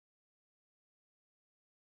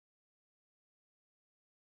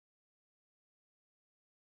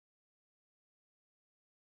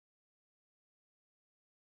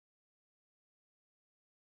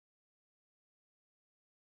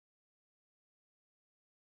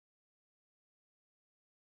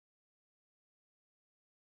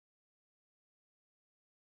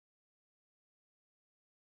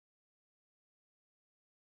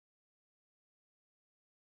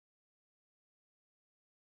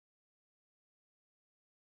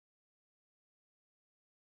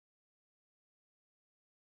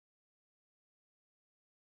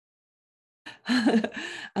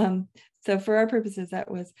um, so for our purposes, that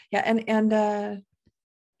was, yeah.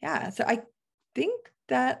 Yeah, so I think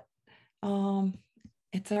that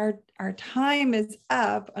it's our time is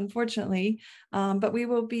up, unfortunately, but we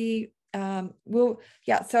will be,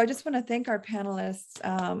 yeah, so I just want to thank our panelists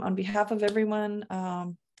on behalf of everyone.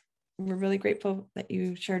 We're really grateful that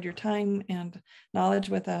you shared your time and knowledge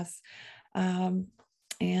with us.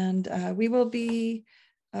 We will be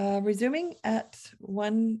resuming at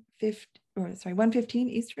 1:15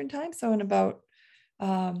 Eastern time. So in about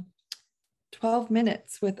 12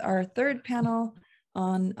 minutes with our third panel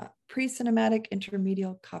on pre-cinematic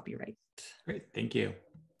intermedial copyright. Great, thank you.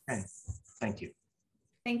 Okay. Thank you.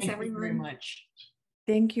 Thanks, everyone. Very much.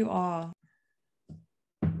 Thank you all.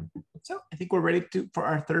 So I think we're ready for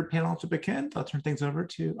our third panel to begin. I'll turn things over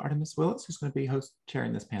to Artemis Willis, who's going to be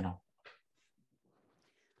chairing this panel.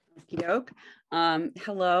 Okie doke.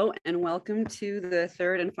 Hello and welcome to the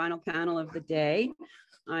third and final panel of the day.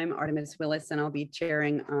 I'm Artemis Willis and I'll be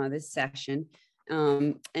chairing this session.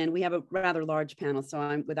 And we have a rather large panel,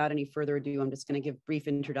 so without any further ado, I'm just going to give brief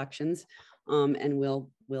introductions and we'll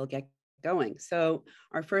get going. So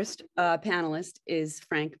our first panelist is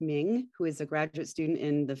Frank Ming, who is a graduate student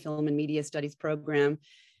in the Film and Media Studies program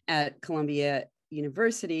at Columbia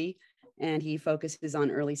University, and he focuses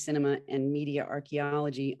on early cinema and media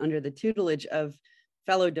archaeology under the tutelage of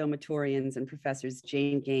fellow Domitorians and professors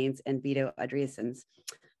Jane Gaines and Vito Andreassens.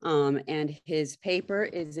 And his paper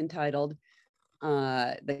is entitled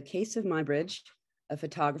The Case of Muybridge, a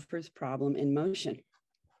Photographer's Problem in Motion.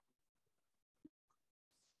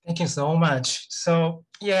 Thank you so much. So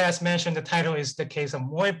yeah, as mentioned, the title is The Case of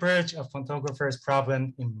Muybridge, a Photographer's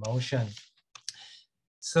Problem in Motion.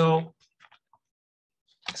 So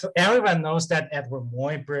everyone knows that Edward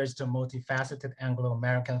Muybridge, the multifaceted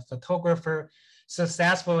Anglo-American photographer,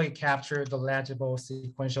 successfully captured the legible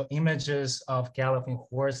sequential images of galloping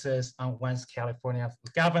horses on West California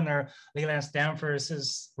Governor Leland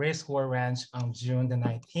Stanford's racehorse ranch on June the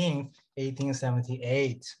 19th,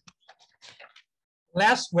 1878.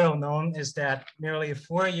 Less well known is that nearly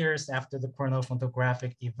 4 years after the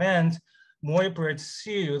chronophotographic event, Muybridge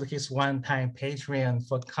sued his one-time patron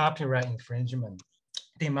for copyright infringement,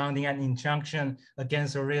 demanding an injunction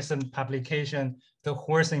against a recent publication, The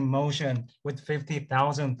Horse in Motion, with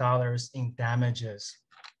 $50,000 in damages.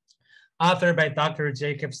 Authored by Dr.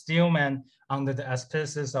 Jacob Stillman under the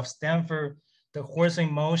auspices of Stanford, The Horse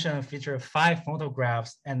in Motion featured 5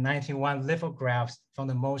 photographs and 91 lithographs from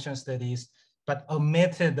the motion studies, but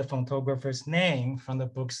omitted the photographer's name from the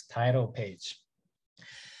book's title page.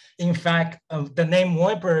 In fact, the name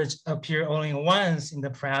Muybridge appeared only once in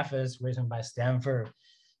the preface written by Stanford,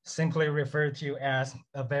 simply referred to as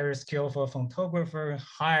a very skillful photographer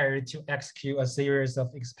hired to execute a series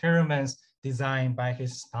of experiments designed by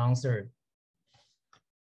his sponsor.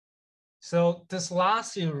 So this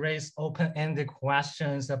lawsuit raised open-ended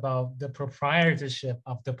questions about the proprietorship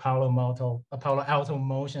of the Palo Alto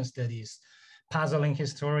motion studies, puzzling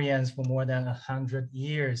historians for more than 100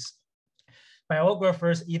 years.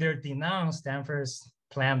 Biographers either denounced Stanford's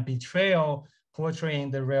planned betrayal, portraying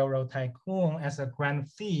the railroad tycoon as a grand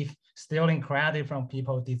thief, stealing credit from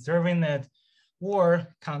people deserving it, or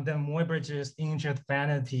condemned Muybridge's injured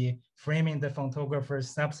vanity, framing the photographer's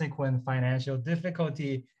subsequent financial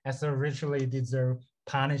difficulty as a richly deserved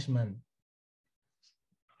punishment.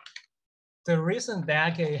 The recent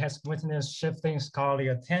decade has witnessed shifting scholarly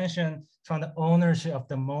attention from the ownership of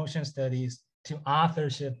the motion studies to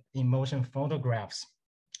authorship in motion photographs.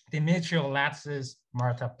 Demetrio Latzis,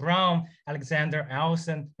 Martha Brown, Alexander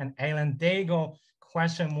Elson, and Alan Daigle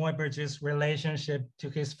question Muybridge's relationship to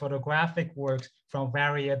his photographic works from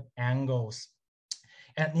varied angles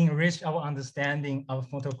and enrich our understanding of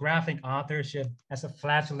photographic authorship as a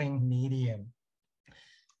fledgling medium.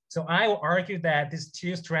 So I will argue that these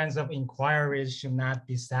two strands of inquiries should not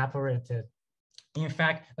be separated. In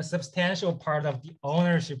fact, a substantial part of the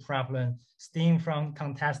ownership problem stems from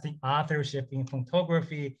contesting authorship in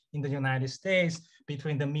photography in the United States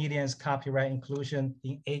between the medium's copyright inclusion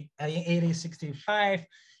in 1865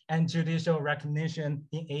 and judicial recognition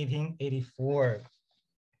in 1884.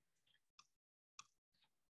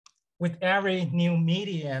 With every new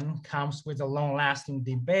medium comes with a long-lasting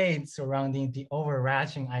debate surrounding the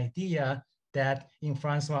overarching idea that, in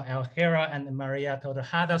Francois Alhera and Maria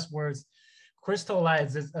Torrejada's words,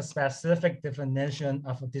 crystallizes a specific definition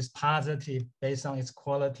of a dispositive based on its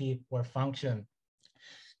quality or function.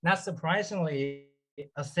 Not surprisingly,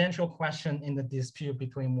 a central question in the dispute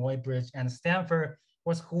between Muybridge and Stanford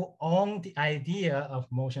was who owned the idea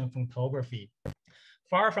of motion photography.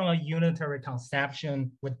 Far from a unitary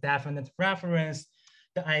conception with definite reference,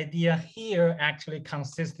 the idea here actually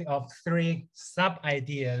consisted of 3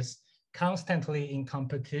 sub-ideas constantly in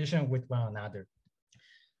competition with one another.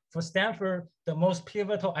 For Stanford, the most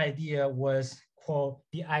pivotal idea was, quote,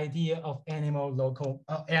 the idea of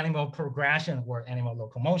animal progression or animal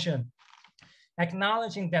locomotion.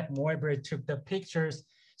 Acknowledging that Muybridge took the pictures,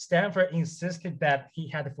 Stanford insisted that he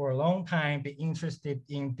had for a long time been interested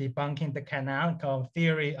in debunking the canonical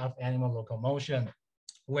theory of animal locomotion,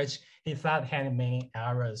 which he thought had many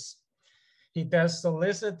errors. He thus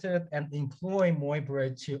solicited and employed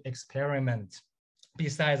Muybridge to experiment,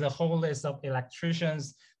 besides a whole list of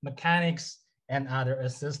electricians, mechanics, and other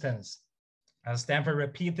assistants. Stanford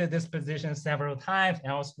repeated this position several times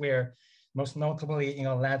elsewhere, most notably in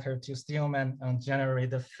a letter to Stillman on January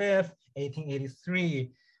the 5th,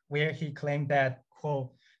 1883, where he claimed that,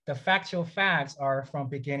 quote, the factual facts are from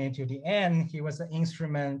beginning to the end. He was an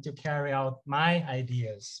instrument to carry out my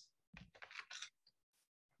ideas.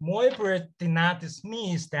 Muybridge did not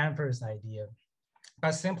dismiss Stanford's idea,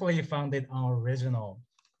 but simply found it unoriginal.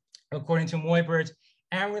 According to Muybridge,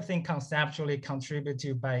 everything conceptually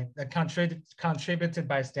contributed by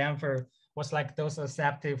Stanford was like those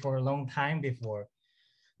accepted for a long time before.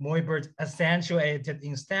 Muybridge accentuated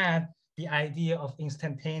instead the idea of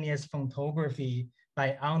instantaneous photography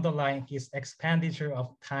by underlying his expenditure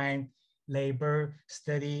of time, labor,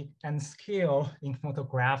 study, and skill in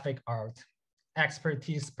photographic art,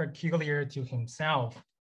 expertise peculiar to himself.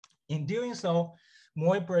 In doing so,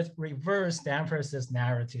 Muybridge reversed Stanford's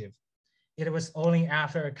narrative. It was only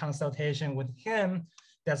after a consultation with him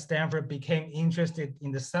that Stanford became interested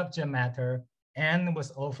in the subject matter and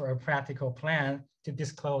was offered a practical plan to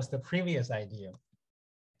disclose the previous idea.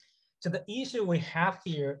 So the issue we have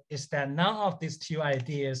here is that none of these 2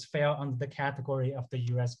 ideas fell under the category of the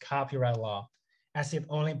US copyright law, as it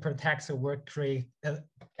only protects a work's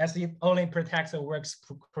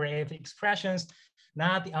creative expressions,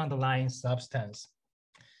 not the underlying substance.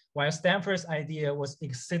 While Stanford's idea was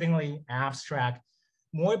exceedingly abstract,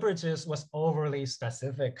 Muybridge's was overly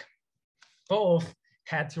specific. Both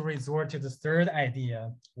had to resort to the 3rd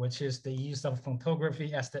idea, which is the use of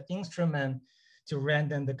photography as the instrument to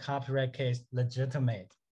render the copyright case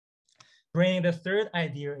legitimate. Bringing the 3rd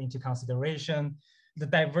idea into consideration, the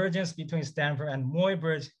divergence between Stanford and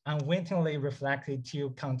Muybridge unwittingly reflected 2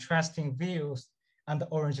 contrasting views on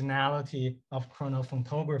the originality of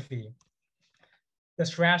chronophotography. The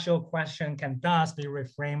threshold question can thus be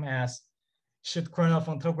reframed as, should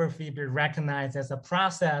chronophotography be recognized as a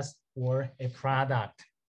process or a product?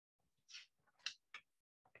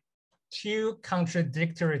 2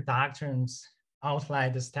 contradictory doctrines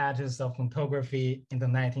outline the status of photography in the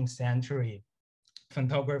 19th century.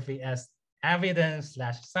 Photography as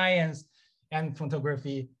evidence/science and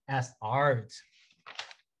photography as art.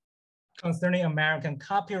 Concerning American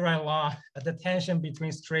copyright law, the tension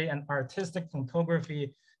between straight and artistic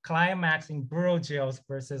photography climaxed in Burrough-Gills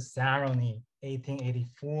versus Sarony,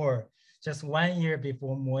 1884, just 1 year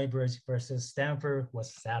before Muybridge versus Stanford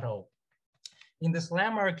was settled. In the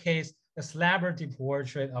Slammer case, a celebrity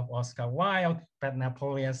portrait of Oscar Wilde by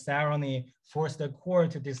Napoleon Sarony forced the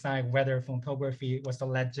court to decide whether photography was a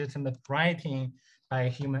legitimate writing by a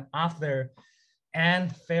human author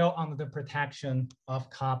and fell under the protection of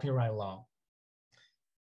copyright law.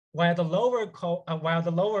 While the lower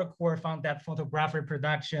court found that photographic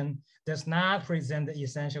production does not present the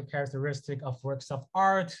essential characteristic of works of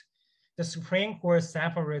art, the Supreme Court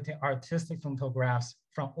separated artistic photographs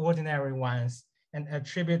from ordinary ones and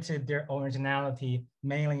attributed their originality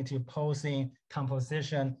mainly to posing,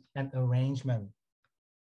 composition, and arrangement.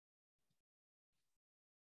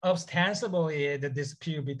 Ostensibly, the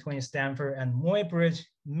dispute between Stanford and Muybridge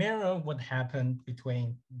mirrored what happened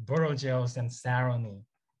between Burrough-Gills and Sarony.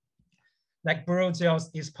 Like Burrough-Gills'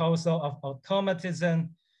 espousal of automatism,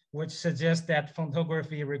 which suggests that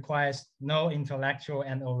photography requires no intellectual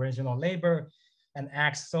and original labor and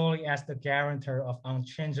acts solely as the guarantor of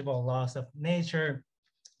unchangeable laws of nature,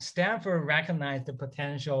 Stanford recognized the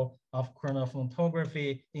potential of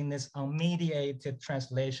chronophotography in its unmediated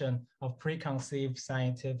translation of preconceived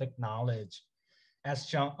scientific knowledge. As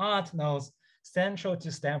John Ott notes, central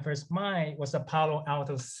to Stanford's mind was a Palo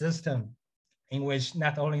Alto system in which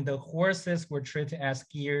not only the horses were treated as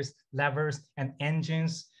gears, levers, and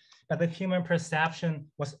engines, but the human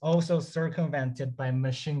perception was also circumvented by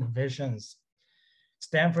machine visions.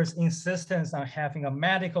 Stanford's insistence on having a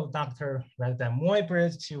medical doctor rather than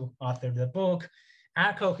Muybridge to author the book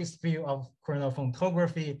echoed his view of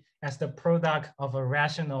chronophotography as the product of a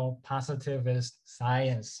rational positivist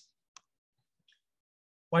science.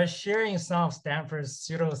 While sharing some of Stanford's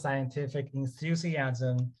pseudoscientific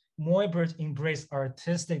enthusiasm, Muybridge embraced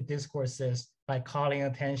artistic discourses by calling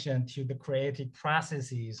attention to the creative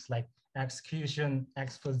processes like execution,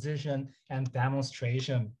 exposition, and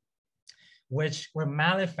demonstration, which were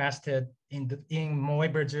manifested in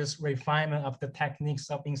Muybridge's refinement of the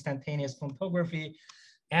techniques of instantaneous photography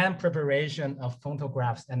and preparation of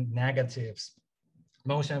photographs and negatives.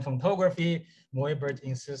 Motion photography, Muybridge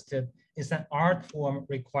insisted, is an art form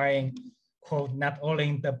requiring, quote, not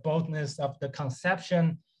only the boldness of the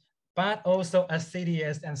conception, but also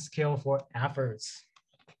assiduous and skillful efforts.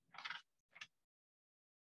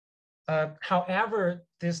 However,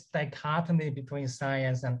 this dichotomy between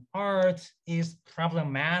science and art is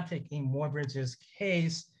problematic in Muybridge's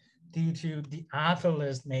case due to the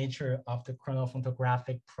authorless nature of the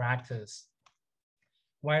chronophotographic practice.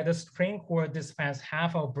 While the Supreme Court dispensed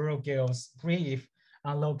half of Brueggel's brief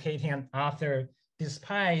on locating an author,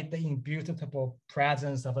 despite the indubitable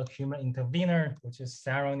presence of a human intervener, which is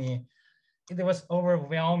Sarony, it was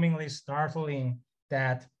overwhelmingly startling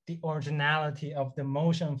that the originality of the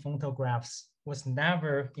motion photographs was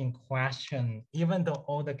never in question, even though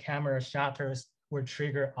all the camera shutters were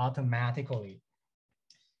triggered automatically.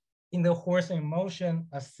 In The Horse in Motion,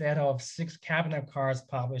 a set of 6 cabinet cards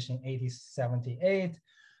published in 1878,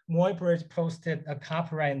 Muybridge posted a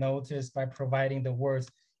copyright notice by providing the words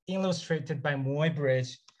illustrated by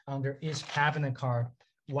Muybridge under each cabinet card,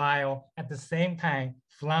 while at the same time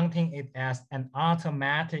flaunting it as an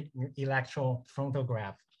automatic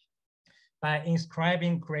electrophotograph. By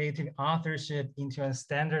inscribing creative authorship into a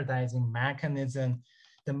standardizing mechanism,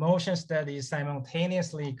 the motion studies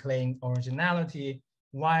simultaneously claim originality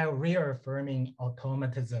while reaffirming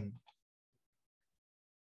automatism.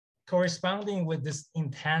 Corresponding with this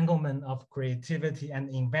entanglement of creativity and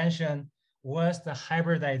invention was the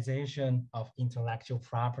hybridization of intellectual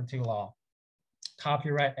property law.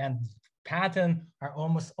 Copyright and patent are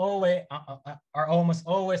almost always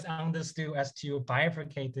understood as two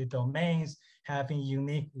bifurcated domains having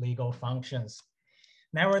unique legal functions.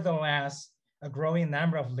 Nevertheless, a growing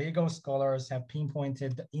number of legal scholars have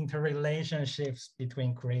pinpointed the interrelationships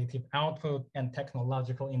between creative output and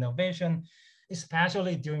technological innovation,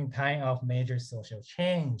 especially during time of major social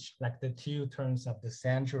change, like the 2 turns of the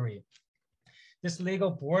century. This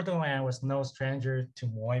legal borderland was no stranger to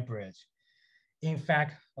Muybridge. In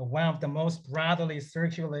fact, one of the most broadly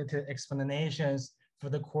circulated explanations for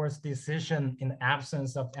the court's decision in the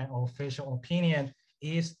absence of an official opinion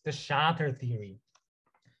is the shutter theory.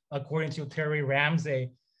 According to Terry Ramsey,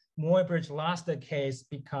 Muybridge lost the case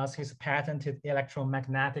because his patented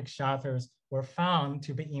electromagnetic shutters were found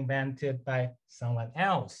to be invented by someone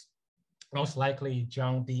else, most likely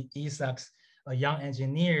John D. Isaacs, a young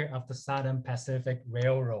engineer of the Southern Pacific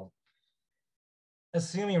Railroad.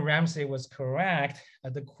 Assuming Ramsey was correct,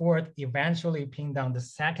 the court eventually pinned down the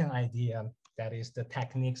second idea, that is the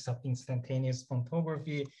techniques of instantaneous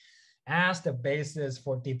photography, as the basis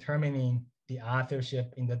for determining the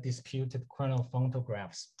authorship in the disputed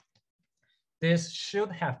chronophotographs. This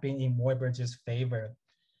should have been in Muybridge's favor.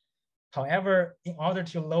 However, in order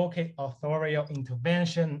to locate authorial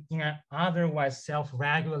intervention in an otherwise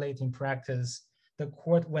self-regulating practice, the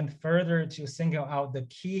court went further to single out the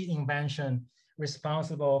key invention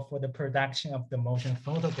responsible for the production of the motion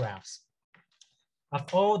photographs.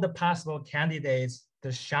 Of all the possible candidates,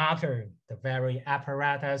 the shutter, the very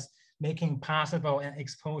apparatus making possible an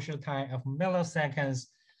exposure time of milliseconds,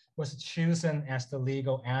 was chosen as the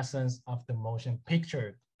legal essence of the motion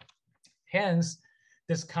picture. Hence,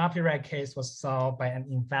 this copyright case was solved by an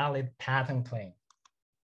invalid patent claim.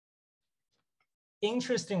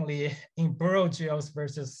 Interestingly, in Brueggel's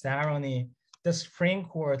versus Sarony, the Supreme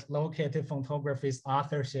Court located photography's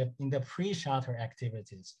authorship in the pre-shutter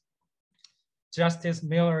activities. Justice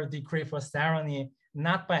Miller decreed for Sarony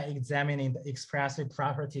not by examining the expressive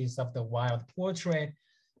properties of the wild portrait,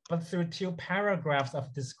 but through 2 paragraphs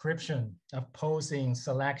of description of posing,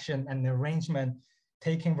 selection, and arrangement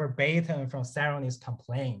taken verbatim from Sarony's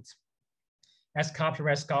complaint. As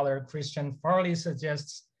copyright scholar Christian Farley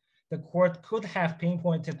suggests, the court could have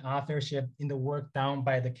pinpointed authorship in the work done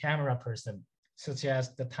by the camera person, such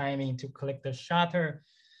as the timing to click the shutter,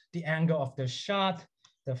 the angle of the shot,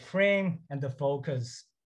 the frame, and the focus.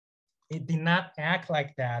 It did not act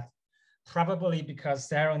like that, probably because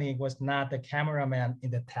Sarony was not the cameraman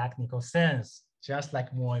in the technical sense, just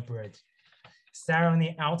like Muybridge.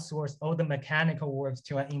 Sarony outsourced all the mechanical works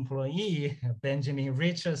to an employee, Benjamin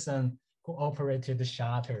Richardson, who operated the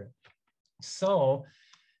shutter. So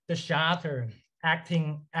the shutter,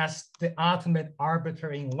 acting as the ultimate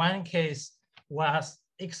arbiter in one case, was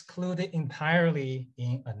excluded entirely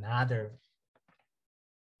in another.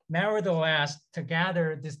 Nevertheless,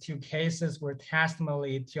 together, these two cases were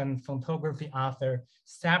testimony to an photography author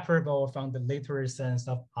separable from the literary sense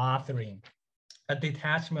of authoring, a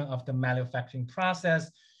detachment of the manufacturing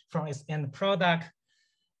process from its end product,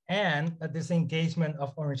 and a disengagement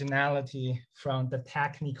of originality from the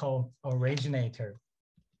technical originator.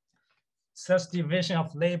 Such division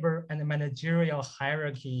of labor and the managerial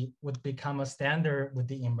hierarchy would become a standard with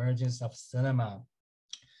the emergence of cinema.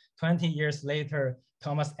 20 years later,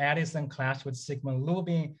 Thomas Edison clashed with Sigmund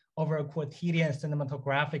Lubin over a quotidian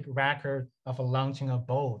cinematographic record of launching a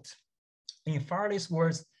boat. In Farley's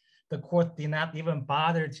words, the court did not even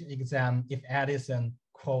bother to examine if Edison,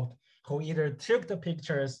 quote, who either took the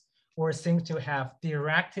pictures or seems to have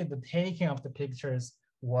directed the taking of the pictures,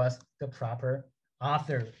 was the proper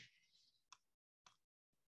author.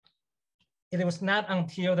 It was not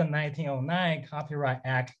until the 1909 Copyright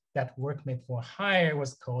Act that work made for hire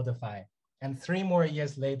was codified. And 3 more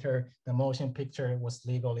years later, the motion picture was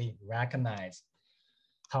legally recognized.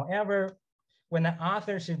 However, when an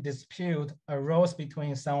authorship dispute arose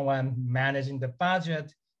between someone managing the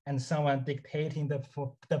budget and someone dictating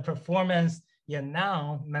the performance, yet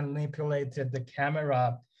now manipulated the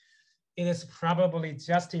camera, it is probably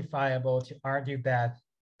justifiable to argue that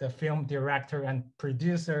the film director and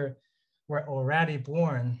producer were already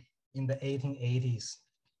born in the 1880s.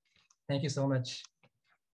 Thank you so much.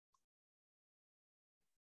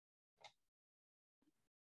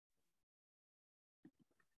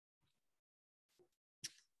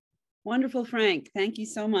 Wonderful, Frank. Thank you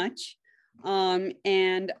so much.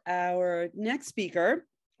 And our next speaker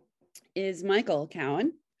is Michael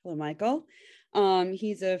Cowan. Hello, Michael.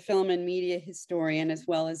 He's a film and media historian as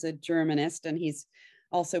well as a Germanist, and he's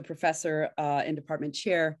also professor and department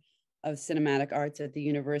chair of cinematic arts at the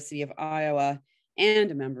University of Iowa and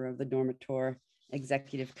a member of the Domitor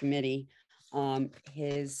Executive Committee.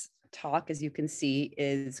 His talk, as you can see,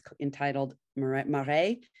 is entitled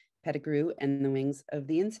Marey, Pettigrew, and the Wings of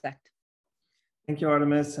the Insect. Thank you,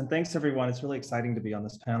 Artemis, and thanks everyone. It's really exciting to be on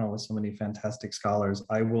this panel with so many fantastic scholars.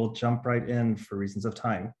 I will jump right in for reasons of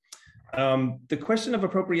time. The question of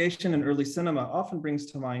appropriation in early cinema often brings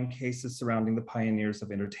to mind cases surrounding the pioneers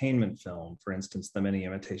of entertainment film, for instance, the many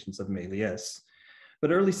imitations of Méliès.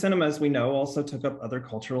 But early cinema, as we know, also took up other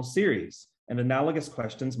cultural series, and analogous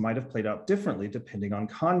questions might have played out differently depending on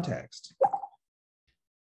context.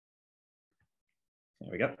 There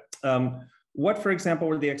we go. What, for example,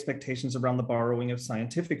 were the expectations around the borrowing of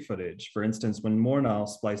scientific footage? For instance, when Murnau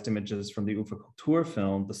spliced images from the Uwe Kultur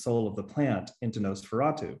film, The Soul of the Plant, into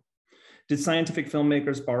Nosferatu. Did scientific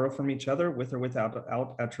filmmakers borrow from each other with or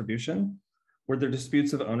without attribution? Were there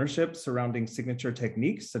disputes of ownership surrounding signature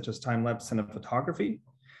techniques such as time-lapse cinematography?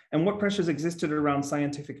 And what pressures existed around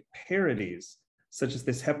scientific parodies, such as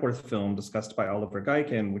this Hepworth film discussed by Oliver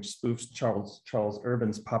Geiken, which spoofs Charles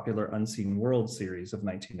Urban's popular Unseen World series of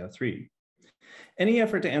 1903? Any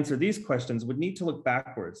effort to answer these questions would need to look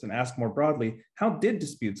backwards and ask more broadly, how did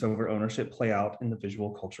disputes over ownership play out in the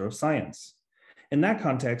visual culture of science? In that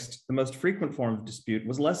context, the most frequent form of dispute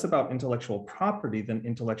was less about intellectual property than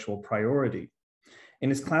intellectual priority. In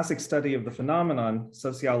his classic study of the phenomenon,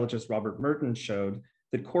 sociologist Robert Merton showed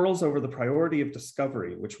that quarrels over the priority of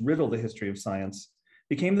discovery, which riddle the history of science,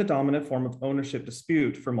 became the dominant form of ownership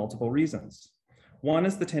dispute for multiple reasons. One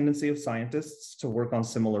is the tendency of scientists to work on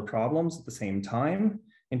similar problems at the same time.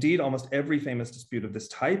 Indeed, almost every famous dispute of this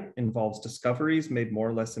type involves discoveries made more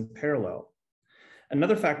or less in parallel.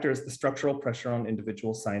 Another factor is the structural pressure on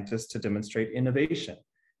individual scientists to demonstrate innovation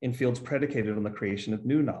in fields predicated on the creation of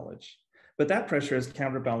new knowledge. But that pressure is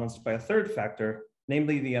counterbalanced by a third factor,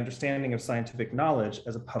 namely the understanding of scientific knowledge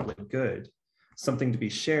as a public good, something to be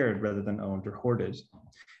shared rather than owned or hoarded.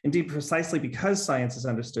 Indeed, precisely because science is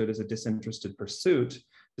understood as a disinterested pursuit,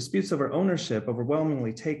 disputes over ownership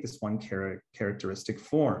overwhelmingly take this one characteristic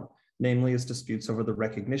form, namely as disputes over the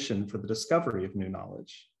recognition for the discovery of new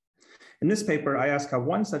knowledge. In this paper, I ask how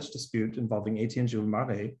one such dispute involving Étienne-Jules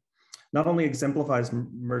Marey not only exemplifies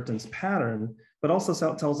Merton's pattern, but also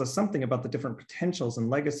tells us something about the different potentials and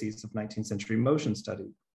legacies of 19th century motion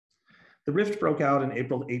study. The rift broke out in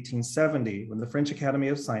April 1870 when the French Academy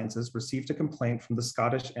of Sciences received a complaint from the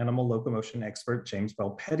Scottish animal locomotion expert James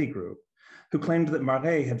Bell Pettigrew, who claimed that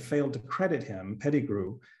Marey had failed to credit him,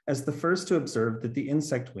 Pettigrew, as the first to observe that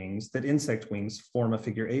insect wings form a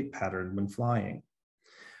figure-8 pattern when flying.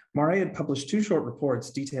 Marey had published 2 short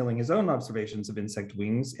reports detailing his own observations of insect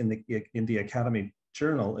wings in the Academy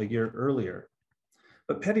Journal a year earlier.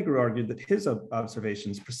 But Pettigrew argued that his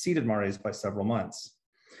observations preceded Marey's by several months.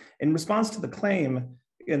 In response to the claim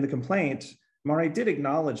in the complaint, Marey did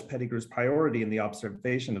acknowledge Pettigrew's priority in the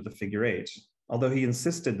observation of the figure-8. although he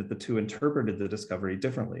insisted that the two interpreted the discovery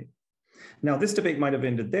differently. Now, this debate might have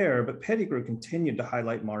ended there, but Pettigrew continued to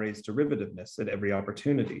highlight Marey's derivativeness at every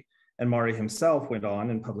opportunity, and Marey himself went on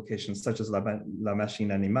in publications such as La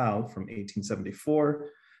Machine Animale from 1874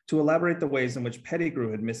 to elaborate the ways in which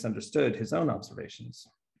Pettigrew had misunderstood his own observations.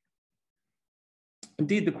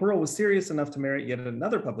 Indeed, the quarrel was serious enough to merit yet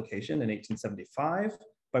another publication in 1875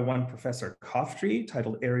 by one Professor Coftree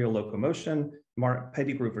titled Aerial Locomotion,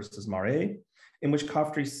 Pettigrew versus Marey, in which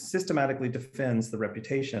Coftree systematically defends the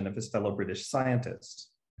reputation of his fellow British scientists.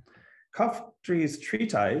 Coftree's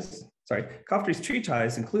treatise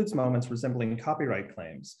includes moments resembling copyright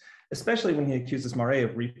claims, especially when he accuses Marey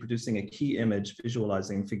of reproducing a key image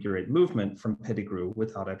visualizing figure-8 movement from Pettigrew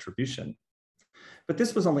without attribution. But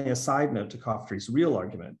this was only a side note to Coftree's real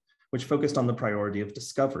argument, which focused on the priority of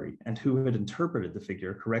discovery and who had interpreted the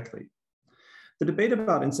figure correctly. The debate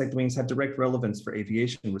about insect wings had direct relevance for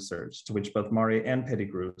aviation research, to which both Marey and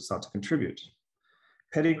Pettigrew sought to contribute.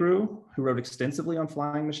 Pettigrew, who wrote extensively on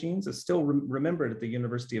flying machines, is still remembered at the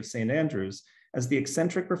University of St. Andrews as the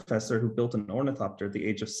eccentric professor who built an ornithopter at the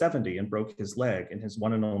age of 70 and broke his leg in his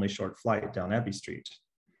one and only short flight down Abbey Street.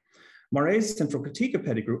 Marey's central critique of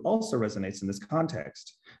Pettigrew also resonates in this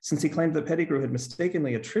context, since he claimed that Pettigrew had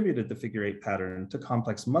mistakenly attributed the figure-8 pattern to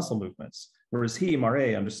complex muscle movements, whereas he,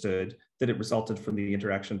 Marey, understood that it resulted from the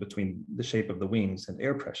interaction between the shape of the wings and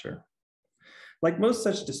air pressure. Like most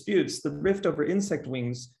such disputes, the rift over insect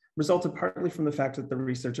wings resulted partly from the fact that the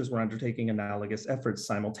researchers were undertaking analogous efforts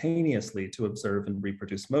simultaneously to observe and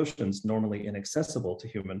reproduce motions normally inaccessible to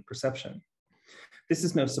human perception. This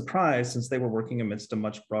is no surprise, since they were working amidst a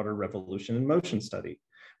much broader revolution in motion study,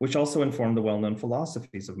 which also informed the well-known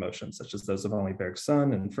philosophies of motion, such as those of Henri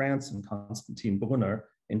Bergson in France and Constantin Brunner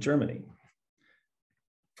in Germany.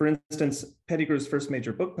 For instance, Pettigrew's first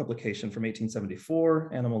major book publication from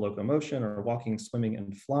 1874, Animal Locomotion, or Walking, Swimming,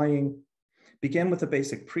 and Flying, began with a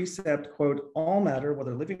basic precept, quote, "All matter,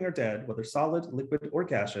 whether living or dead, whether solid, liquid, or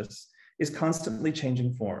gaseous, is constantly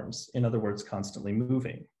changing forms, in other words, constantly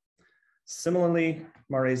moving." Similarly,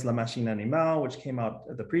 Marey's La Machine Animale, which came out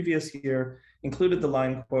the previous year, included the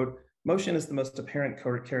line, quote, "Motion is the most apparent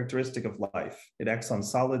characteristic of life. It acts on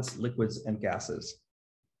solids, liquids, and gases."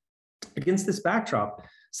 Against this backdrop,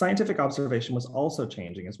 scientific observation was also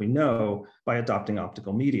changing, as we know, by adopting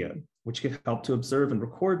optical media, which could help to observe and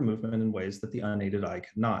record movement in ways that the unaided eye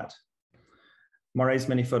could not. Marey's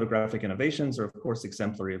many photographic innovations are, of course,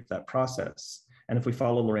 exemplary of that process. And if we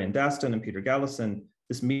follow Lorraine Daston and Peter Gallison,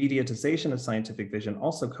 this mediatization of scientific vision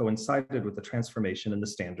also coincided with the transformation in the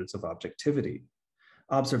standards of objectivity.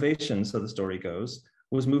 Observation, so the story goes,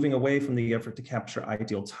 was moving away from the effort to capture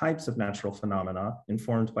ideal types of natural phenomena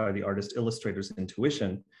informed by the artist-illustrator's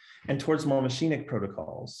intuition, and towards more machinic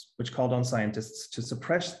protocols, which called on scientists to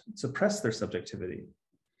suppress their subjectivity.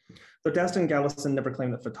 Though Daston and Gallison never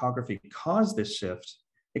claimed that photography caused this shift,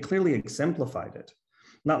 it clearly exemplified it,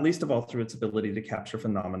 not least of all through its ability to capture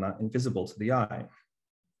phenomena invisible to the eye.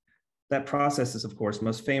 That process is, of course,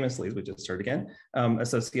 most famously, as we just heard again,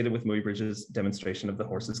 associated with Muybridge's demonstration of the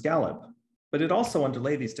horse's gallop. But it also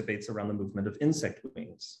underlay these debates around the movement of insect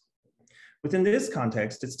wings. Within this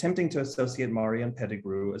context, it's tempting to associate Marey and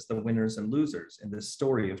Pettigrew as the winners and losers in this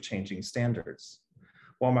story of changing standards.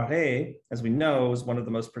 While Marey, as we know, was one of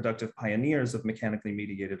the most productive pioneers of mechanically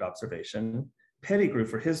mediated observation, Pettigrew,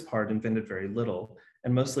 for his part, invented very little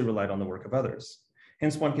and mostly relied on the work of others.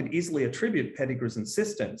 Hence, one could easily attribute Pettigrew's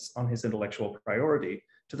insistence on his intellectual priority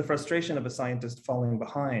to the frustration of a scientist falling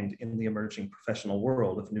behind in the emerging professional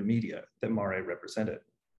world of new media that Marey represented.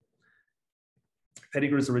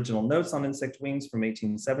 Pettigrew's original notes on insect wings from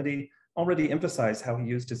 1870 already emphasize how he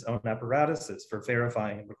used his own apparatuses for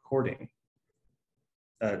verifying and recording.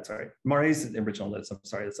 Marey's original notes,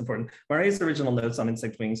 that's important. Marey's original notes on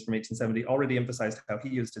insect wings from 1870 already emphasized how he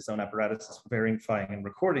used his own apparatuses for verifying and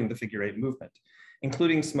recording the figure-8 movement,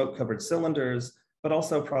 including smoke-covered cylinders, but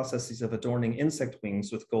also processes of adorning insect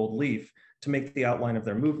wings with gold leaf to make the outline of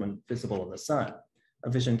their movement visible in the sun, a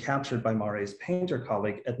vision captured by Marey's painter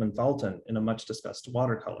colleague Edmund Valentine in a much discussed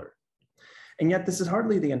watercolor. And yet this is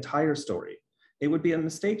hardly the entire story. It would be a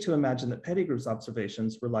mistake to imagine that Pettigrew's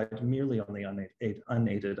observations relied merely on the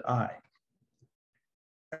unaided eye.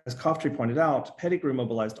 As Coftree pointed out, Pettigrew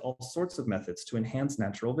mobilized all sorts of methods to enhance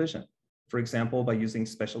natural vision. For example, by using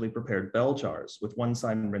specially prepared bell jars with one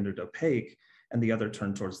side rendered opaque and the other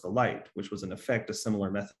turned towards the light, which was in effect a similar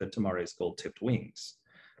method to Marey's gold-tipped wings.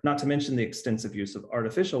 Not to mention the extensive use of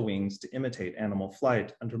artificial wings to imitate animal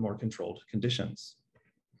flight under more controlled conditions.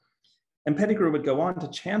 And Pettigrew would go on to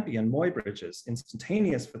champion Muybridge's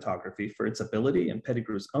instantaneous photography for its ability, in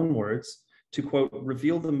Pettigrew's own words, to, quote,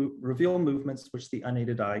 reveal movements which the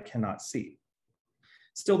unaided eye cannot see.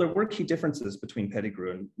 Still, there were key differences between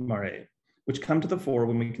Pettigrew and Marey, which come to the fore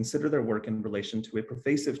when we consider their work in relation to a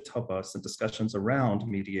pervasive topos and discussions around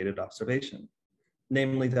mediated observation,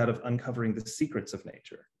 namely that of uncovering the secrets of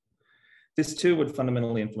nature. This too would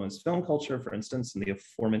fundamentally influence film culture, for instance, in the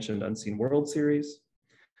aforementioned Unseen World series.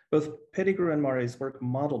 Both Pettigrew and Marey's work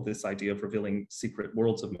modeled this idea of revealing secret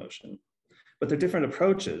worlds of motion, but their different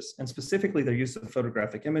approaches, and specifically their use of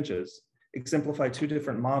photographic images, exemplify two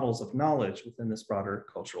different models of knowledge within this broader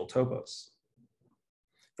cultural topos.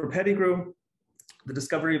 For Pettigrew, the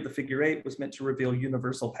discovery of the figure 8 was meant to reveal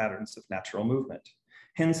universal patterns of natural movement.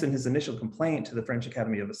 Hence, in his initial complaint to the French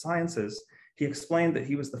Academy of the Sciences, he explained that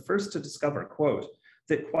he was the first to discover, quote,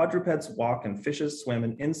 that quadrupeds walk and fishes swim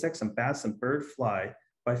and insects and bats and birds fly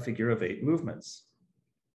by figure of 8 movements.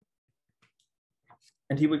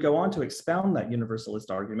 And he would go on to expound that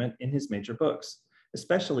universalist argument in his major books,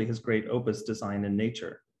 especially his great opus Design in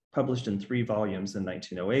Nature, published in 3 volumes in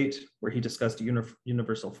 1908, where he discussed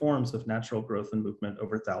universal forms of natural growth and movement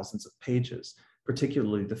over thousands of pages,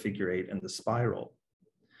 particularly the figure 8 and the spiral.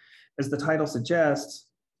 As the title suggests,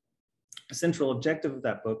 a central objective of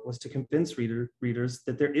that book was to convince readers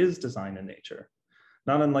that there is design in nature.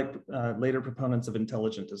 Not unlike later proponents of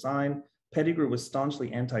intelligent design, Pettigrew was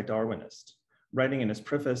staunchly anti-Darwinist, writing in his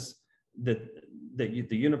preface that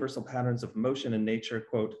the universal patterns of motion in nature,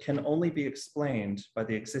 quote, can only be explained by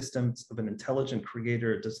the existence of an intelligent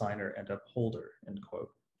creator, designer, and upholder, end quote.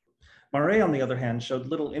 Marey, on the other hand, showed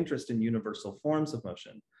little interest in universal forms of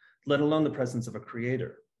motion, let alone the presence of a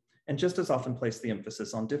creator, and just as often placed the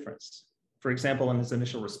emphasis on difference. For example, in his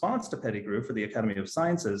initial response to Pettigrew for the Academy of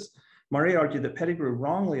Sciences, Marey argued that Pettigrew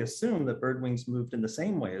wrongly assumed that bird wings moved in the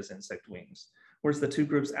same way as insect wings, whereas the two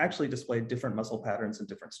groups actually displayed different muscle patterns and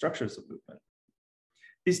different structures of movement.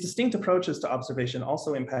 These distinct approaches to observation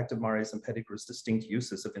also impacted Marey's and Pettigrew's distinct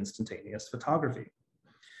uses of instantaneous photography.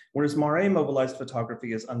 Whereas Marey mobilized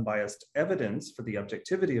photography as unbiased evidence for the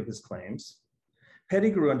objectivity of his claims,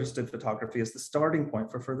 Pettigrew understood photography as the starting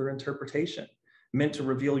point for further interpretation, meant to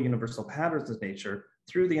reveal universal patterns of nature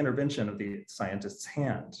through the intervention of the scientist's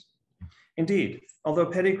hand. Indeed, although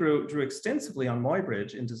Pettigrew drew extensively on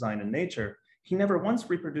Muybridge in Design in Nature, he never once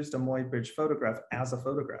reproduced a Muybridge photograph as a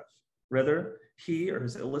photograph. Rather, he or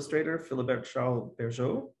his illustrator, Philibert Charles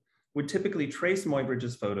Bergeau, would typically trace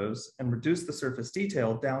Muybridge's photos and reduce the surface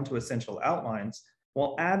detail down to essential outlines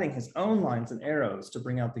while adding his own lines and arrows to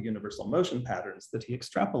bring out the universal motion patterns that he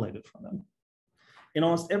extrapolated from them. In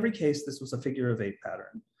almost every case, this was a figure of 8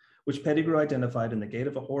 pattern, which Pettigrew identified in the gait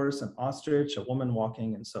of a horse, an ostrich, a woman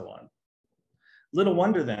walking, and so on. Little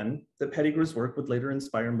wonder then that Pettigrew's work would later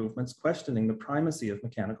inspire movements questioning the primacy of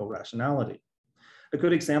mechanical rationality. A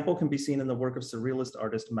good example can be seen in the work of surrealist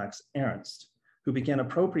artist Max Ernst, who began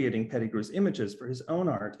appropriating Pettigrew's images for his own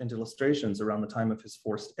art and illustrations around the time of his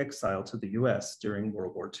forced exile to the US during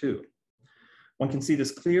World War II. One can see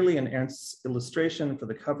this clearly in Ernst's illustration for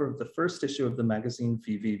the cover of the first issue of the magazine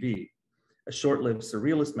VVV, a short-lived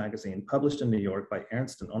surrealist magazine published in New York by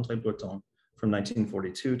Ernst and André Breton from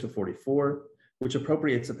 1942 to 44, which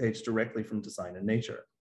appropriates a page directly from Design in Nature.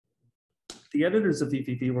 The editors of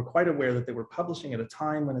VVV were quite aware that they were publishing at a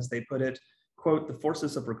time when, as they put it, quote, the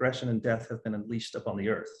forces of regression and death have been unleashed upon the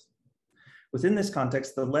earth. Within this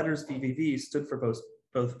context, the letters VVV stood for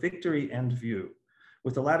both victory and view,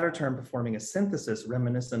 with the latter term performing a synthesis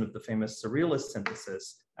reminiscent of the famous surrealist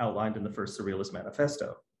synthesis outlined in the first Surrealist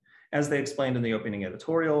Manifesto. As they explained in the opening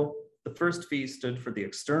editorial, the first V stood for the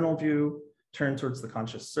external view, turned towards the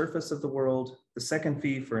conscious surface of the world, the second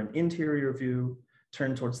V for an interior view,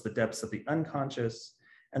 turned towards the depths of the unconscious,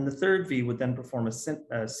 and the third V would then perform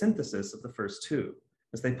a synthesis of the first two.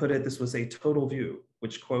 As they put it, this was a total view,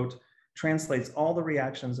 which, quote, translates all the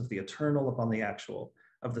reactions of the eternal upon the actual,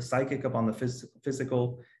 of the psychic upon the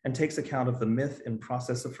physical, and takes account of the myth in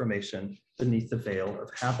process of formation beneath the veil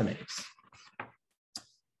of happenings.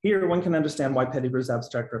 Here, one can understand why Pettigrew's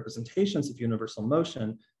abstract representations of universal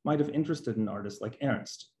motion might have interested an artist like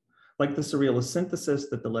Ernst. Like the surrealist synthesis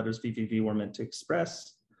that the letters VVV were meant to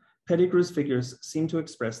express, Pettigrew's figures seem to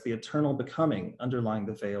express the eternal becoming underlying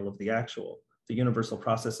the veil of the actual, the universal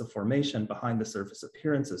process of formation behind the surface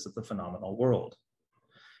appearances of the phenomenal world.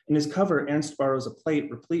 In his cover, Ernst borrows a plate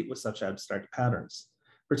replete with such abstract patterns,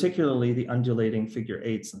 particularly the undulating figure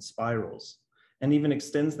 8s and spirals, and even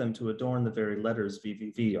extends them to adorn the very letters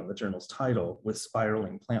VVV on the journal's title with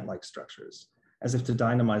spiraling plant-like structures, as if to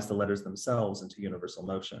dynamize the letters themselves into universal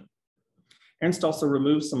motion. Ernst also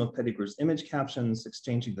removes some of Pettigrew's image captions,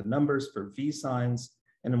 exchanging the numbers for V signs,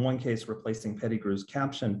 and in one case replacing Pettigrew's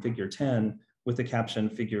caption, figure 10, with the caption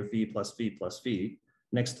figure V plus V plus V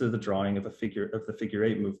next to the drawing of the figure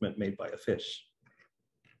 8 movement made by a fish.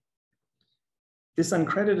 This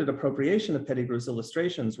uncredited appropriation of Pettigrew's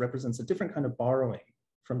illustrations represents a different kind of borrowing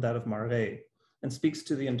from that of Marey and speaks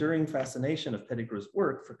to the enduring fascination of Pettigrew's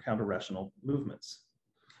work for counter-rational movements.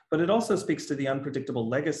 But it also speaks to the unpredictable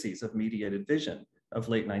legacies of mediated vision of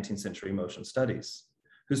late 19th century motion studies,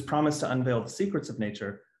 whose promise to unveil the secrets of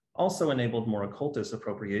nature also enabled more occultist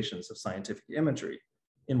appropriations of scientific imagery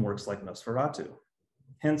in works like Nosferatu.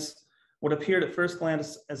 Hence, what appeared at first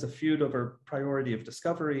glance as a feud over priority of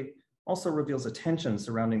discovery also reveals a tension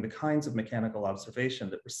surrounding the kinds of mechanical observation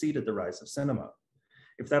that preceded the rise of cinema.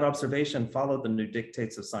 If that observation followed the new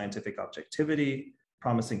dictates of scientific objectivity,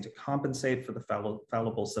 promising to compensate for the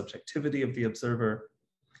fallible subjectivity of the observer,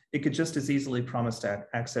 it could just as easily promise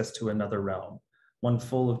access to another realm, one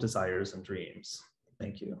full of desires and dreams.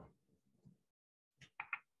 Thank you.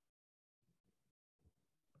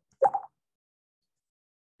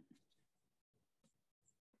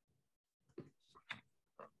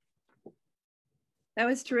 That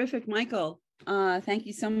was terrific, Michael. Thank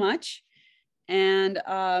you so much. And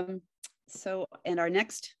our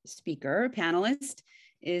next speaker, panelist,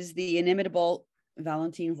 is the inimitable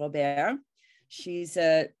Valentine Robert. She's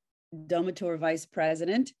a Domitor vice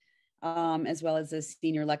president, as well as a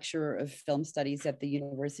senior lecturer of film studies at the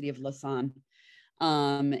University of Lausanne.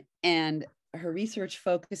 And her research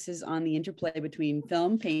focuses on the interplay between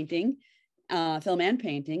film and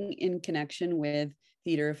painting in connection with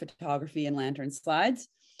theater, photography, and lantern slides.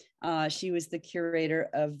 She was the curator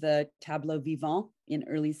of the Tableau Vivant in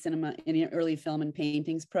early film and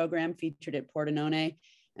paintings program featured at Pordenone.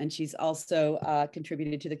 And she's also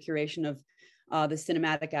contributed to the curation of the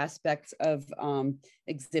cinematic aspects of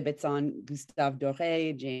exhibits on Gustave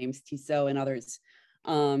Doré, James Tissot, and others.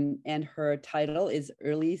 And her title is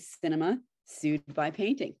Early Cinema Soothed by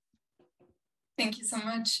Painting. Thank you so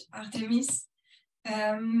much, Artemis.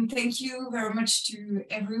 Thank you very much to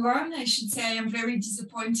everyone. I should say I am very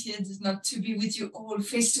disappointed not to be with you all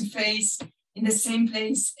face to face in the same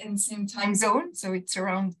place and same time zone. So it's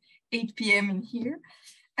around 8 p.m. in here.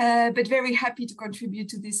 But very happy to contribute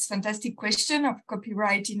to this fantastic question of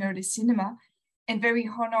copyright in early cinema, and very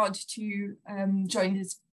honored to join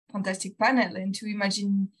this fantastic panel and to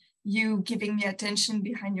imagine you giving me attention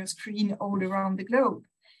behind your screen all around the globe.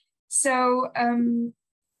 So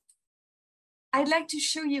I'd like to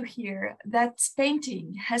show you here that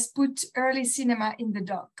painting has put early cinema in the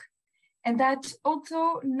dock, and that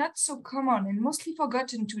although not so common and mostly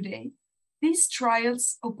forgotten today, these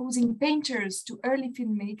trials opposing painters to early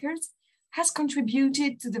filmmakers has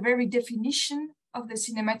contributed to the very definition of the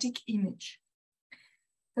cinematic image.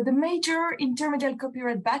 So the major intermedial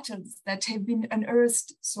copyright battles that have been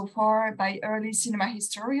unearthed so far by early cinema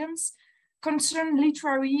historians concern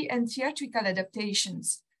literary and theatrical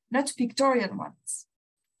adaptations, not pictorial ones.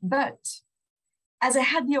 But as I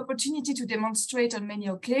had the opportunity to demonstrate on many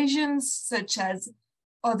occasions, such as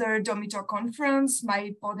other Domitor conference,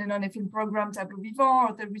 my Pordenone film program Tableau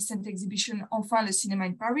Vivant, or the recent exhibition Enfin le cinéma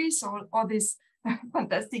in Paris, or this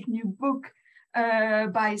fantastic new book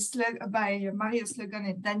by Mario Slogan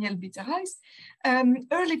and Daniel Bitterheis,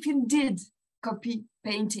 early film did copy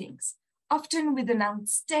paintings, often with an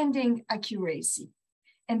outstanding accuracy.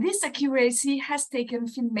 And this accuracy has taken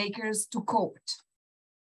filmmakers to court.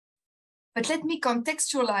 But let me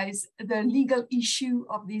contextualize the legal issue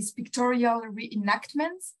of these pictorial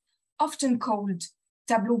reenactments, often called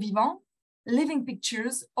tableau vivant, living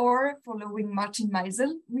pictures, or, following Martin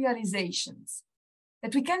Meisel, realizations,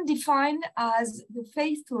 that we can define as the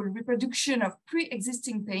faithful reproduction of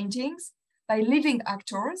pre-existing paintings by living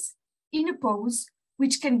actors in a pose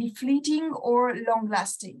which can be fleeting or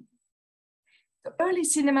long-lasting. The early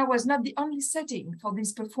cinema was not the only setting for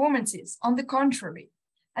these performances. On the contrary,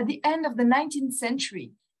 at the end of the 19th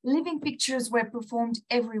century, living pictures were performed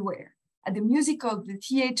everywhere. At the musical, the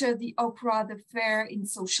theater, the opera, the fair, in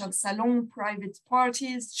social salons, private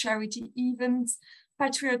parties, charity events,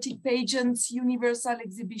 patriotic pageants, universal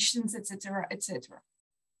exhibitions, etc., etc.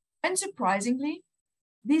 Unsurprisingly,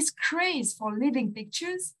 this craze for living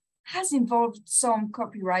pictures has involved some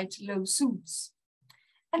copyright lawsuits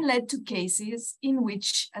and led to cases in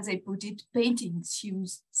which, as I put it, paintings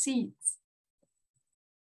use seeds.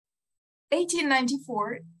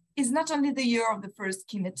 1894 is not only the year of the first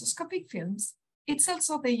kinetoscopic films, it's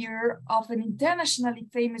also the year of an internationally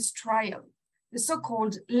famous trial, the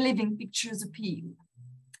so-called Living Pictures Appeal.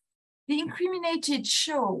 The incriminated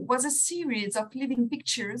show was a series of living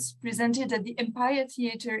pictures presented at the Empire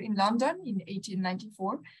Theatre in London in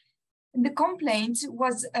 1894, The complaint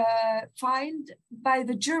was filed by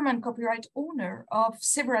the German copyright owner of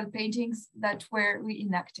several paintings that were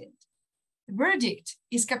reenacted. The verdict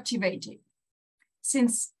is captivating,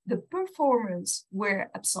 since the performers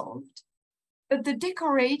were absolved, but the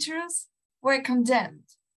decorators were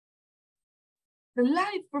condemned. The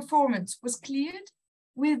live performance was cleared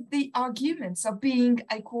with the arguments of being,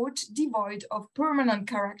 I quote, devoid of permanent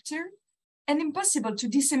character and impossible to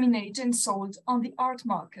disseminate and sold on the art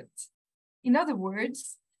market. In other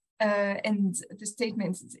words, and the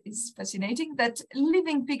statement is fascinating, that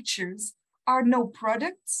living pictures are no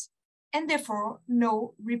products and therefore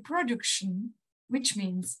no reproduction, which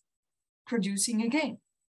means producing again.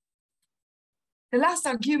 The last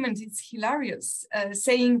argument is hilarious,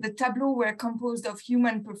 saying the tableaux were composed of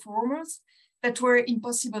human performers that were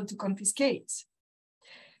impossible to confiscate.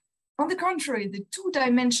 On the contrary, the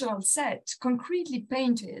two-dimensional set, concretely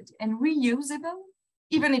painted and reusable,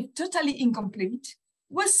 even if totally incomplete,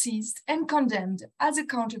 was seized and condemned as a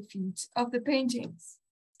counterfeit of the paintings,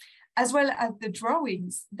 as well as the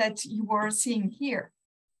drawings that you are seeing here.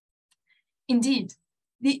 Indeed,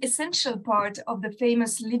 the essential part of the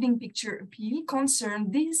famous living picture appeal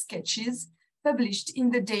concerned these sketches published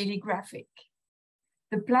in the Daily Graphic.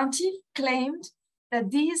 The plaintiff claimed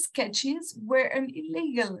that these sketches were an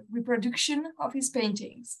illegal reproduction of his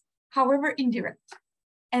paintings, however indirect,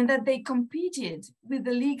 and that they competed with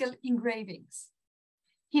the legal engravings.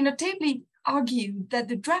 He notably argued that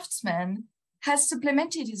the draftsman has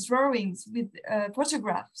supplemented his drawings with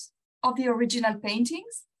photographs of the original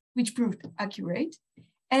paintings, which proved accurate,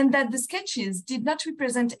 and that the sketches did not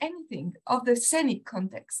represent anything of the scenic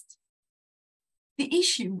context. The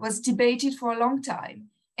issue was debated for a long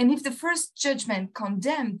time, and if the first judgment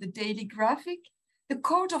condemned the Daily Graphic, the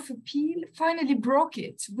Court of Appeal finally broke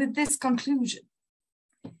it with this conclusion.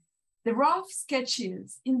 The rough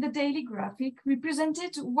sketches in the Daily Graphic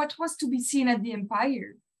represented what was to be seen at the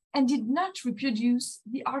Empire and did not reproduce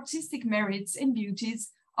the artistic merits and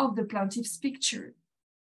beauties of the plaintiff's picture.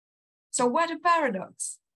 So what a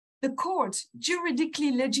paradox. The court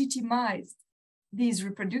juridically legitimized these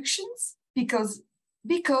reproductions because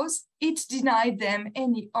it denied them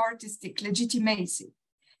any artistic legitimacy.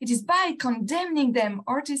 It is by condemning them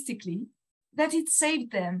artistically that it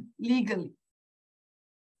saved them legally.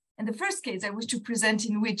 And the first case I wish to present,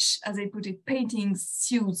 in which, as I put it, painting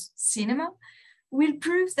sues cinema, will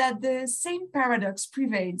prove that the same paradox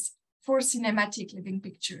prevails for cinematic living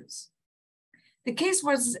pictures. The case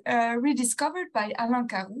was rediscovered by Alain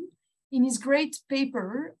Caroux in his great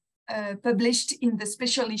paper published in the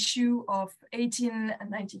special issue of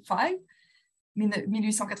 1895,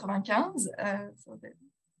 1895, so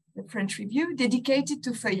the French Review, dedicated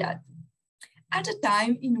to Feuillade, at a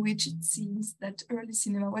time in which it seems that early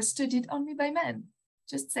cinema was studied only by men.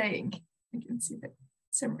 Just saying, you can see the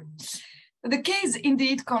summary. The case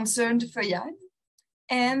indeed concerned Feuillade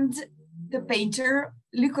and the painter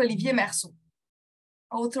Luc-Olivier Merson,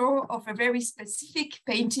 author of a very specific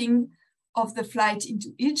painting of the flight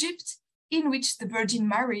into Egypt, in which the Virgin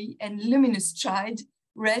Mary and luminous child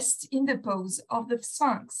rest in the pose of the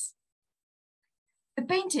Sphinx. The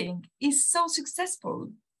painting is so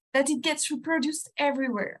successful that it gets reproduced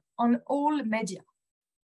everywhere on all media.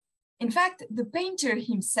 In fact, the painter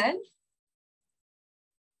himself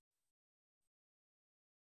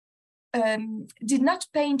did not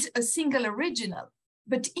paint a single original,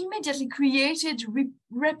 but immediately created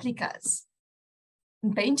replicas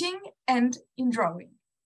in painting and in drawing.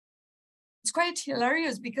 It's quite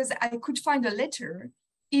hilarious because I could find a letter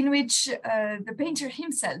in which the painter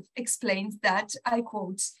himself explains that, I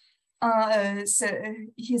quote,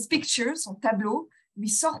 his picture, son tableau, lui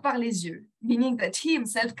sort par les yeux, meaning that he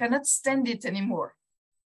himself cannot stand it anymore.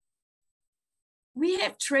 We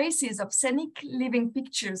have traces of scenic living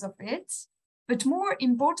pictures of it, but more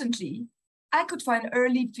importantly, I could find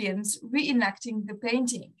early films reenacting the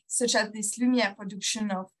painting, such as this Lumière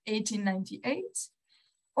production of 1898,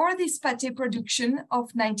 or this Pathé production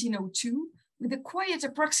of 1902 with a quiet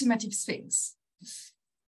approximative sphinx.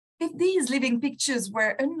 If these living pictures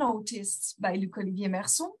were unnoticed by Luc-Olivier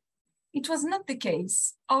Merson, it was not the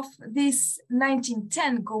case of this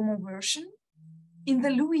 1910 Gaumont version in the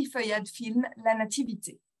Louis Feuillade film La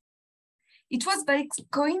Nativité. It was by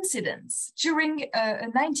coincidence during a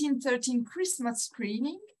 1913 Christmas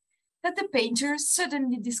screening that the painter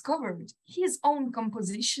suddenly discovered his own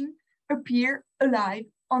composition appear alive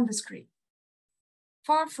on the screen.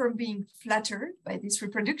 Far from being flattered by this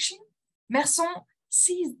reproduction, Merson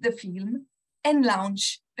seized the film and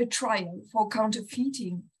launched a trial for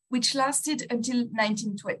counterfeiting, which lasted until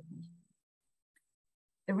 1920.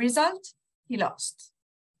 The result, he lost.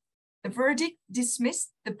 The verdict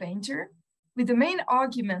dismissed the painter with the main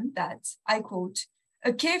argument that, I quote,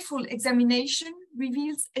 "A careful examination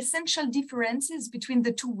reveals essential differences between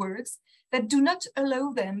the two works that do not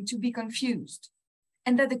allow them to be confused,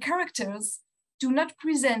 and that the characters do not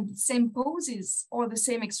present the same poses or the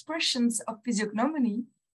same expressions of physiognomy,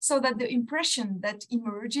 so that the impression that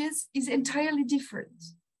emerges is entirely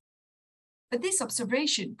different." But this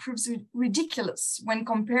observation proves ridiculous when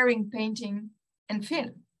comparing painting and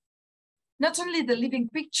film. Not only the living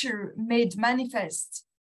picture made manifest,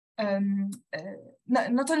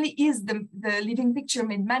 not only is the living picture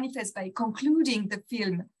made manifest by concluding the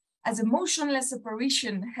film as a motionless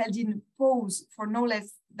apparition held in pose for no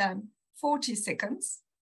less than 40 seconds.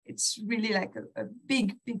 It's really like a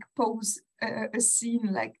big pose, a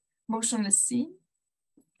scene, like motionless scene,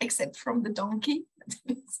 except from the donkey.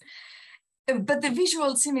 But the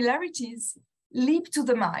visual similarities leap to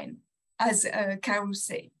the mind, as Carew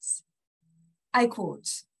says. I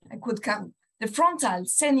quote Carew, "The frontal,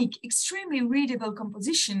 scenic, extremely readable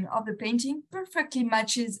composition of the painting perfectly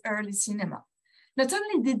matches early cinema. Not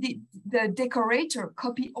only did the decorator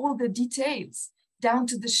copy all the details, down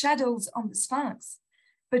to the shadows on the Sphinx,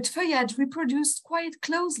 but Feuillade reproduced quite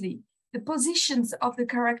closely the positions of the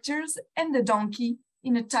characters and the donkey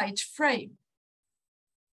in a tight frame.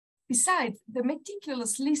 Besides, the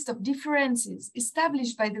meticulous list of differences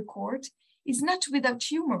established by the court is not without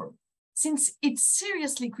humor, since it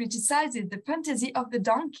seriously criticizes the fantasy of the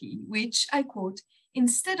donkey, which, I quote,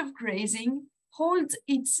 instead of grazing, holds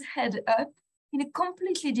its head up in a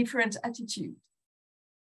completely different attitude.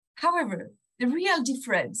 However, the real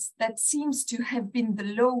difference that seems to have been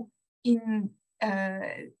the law in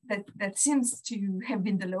that seems to have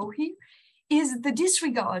been the law here is the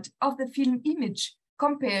disregard of the film image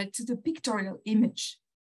compared to the pictorial image.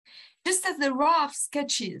 Just as the rough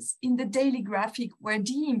sketches in the daily graphic were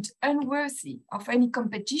deemed unworthy of any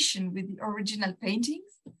competition with the original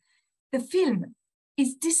paintings, the film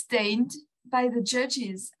is disdained by the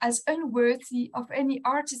judges as unworthy of any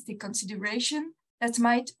artistic consideration that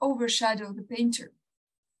might overshadow the painter.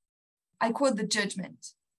 I quote the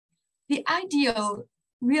judgment. "The ideal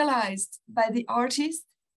realized by the artist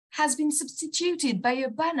has been substituted by a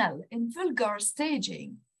banal and vulgar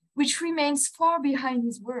staging, which remains far behind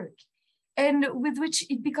his work, and with which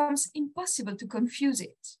it becomes impossible to confuse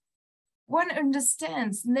it. One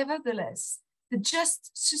understands, nevertheless, the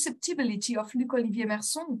just susceptibility of Luc-Olivier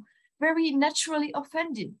Merson, very naturally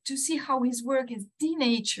offended to see how his work is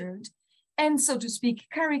denatured and, so to speak,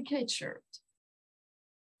 caricatured."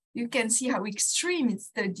 You can see how extreme is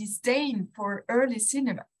the disdain for early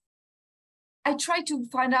cinema. I tried to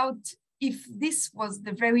find out if this was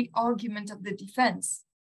the very argument of the defense.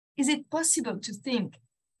 Is it possible to think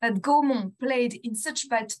that Gaumont played in such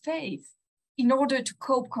bad faith in order to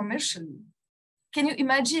cope commercially? Can you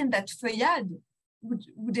imagine that Feuillade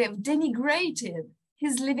would have denigrated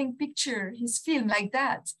his living picture, his film like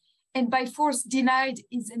that, and by force denied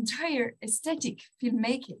his entire aesthetic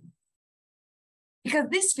filmmaking? Because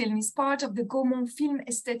this film is part of the Gaumont film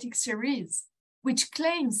aesthetic series, which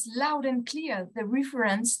claims loud and clear the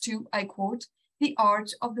reference to, I quote, "the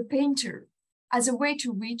art of the painter," as a way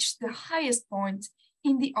to reach the highest point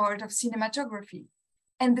in the art of cinematography,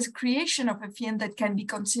 and the creation of a film that can be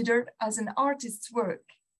considered as an artist's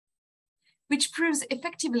work, which proves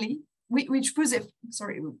effective,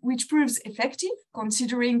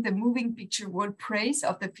 considering the moving picture world praise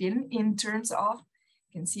of the film in terms of,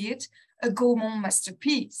 you can see it, a Gaumont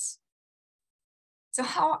masterpiece. So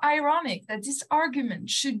how ironic that this argument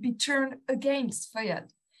should be turned against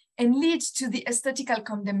Feuillade and lead to the aesthetical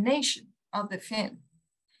condemnation of the film.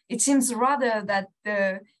 It seems rather that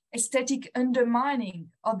the aesthetic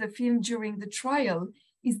undermining of the film during the trial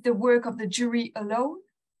is the work of the jury alone,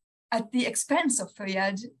 at the expense of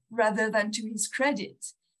Feuillade rather than to his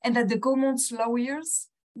credit, and that the Gaumont's lawyers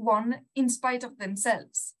won in spite of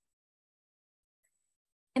themselves.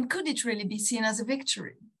 And could it really be seen as a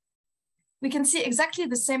victory? We can see exactly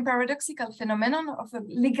the same paradoxical phenomenon of a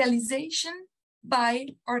legalization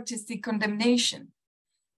by artistic condemnation.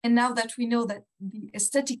 And now that we know that the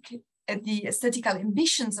aesthetical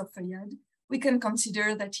ambitions of Feuillade, we can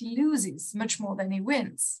consider that he loses much more than he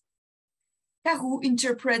wins. Carew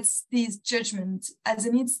interprets this judgment as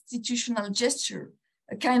an institutional gesture,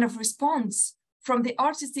 a kind of response from the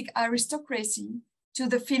artistic aristocracy to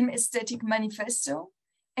the film aesthetic manifesto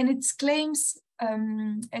and its claims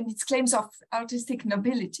of artistic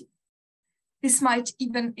nobility. This might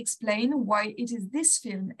even explain why it is this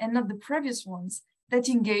film and not the previous ones that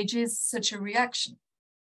engages such a reaction.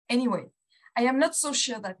 Anyway, I am not so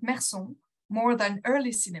sure that Merson, more than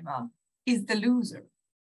early cinema, is the loser.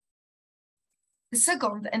 The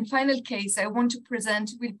second and final case I want to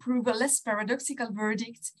present will prove a less paradoxical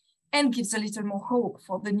verdict and gives a little more hope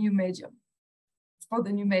for the new medium, for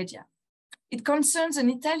the new media. It concerns an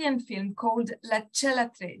Italian film called La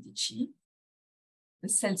Cella 13, the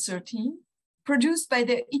Cell 13, produced by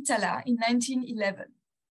the Itala in 1911.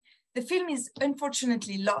 The film is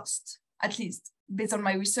unfortunately lost, at least based on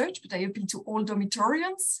my research, but I appeal to all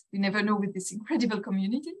Domitorians. We never know with this incredible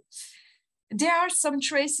community. There are some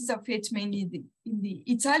traces of it, mainly in the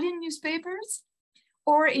Italian newspapers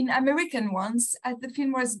or in American ones, as the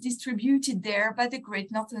film was distributed there by the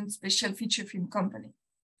Great Northern Special Feature Film Company.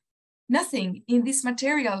 Nothing in this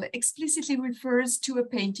material explicitly refers to a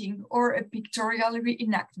painting or a pictorial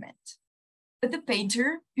reenactment. But the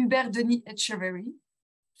painter, Yberri,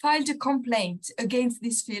 filed a complaint against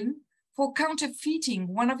this film for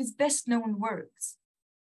counterfeiting one of his best-known works,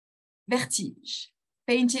 Vertige,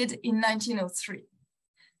 painted in 1903.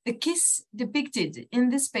 The kiss depicted in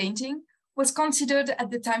this painting was considered at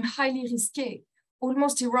the time highly risqué,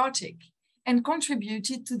 almost erotic, and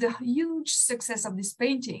contributed to the huge success of this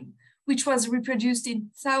painting, which was reproduced in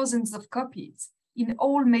thousands of copies in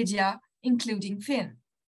all media, including film.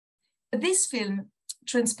 But this film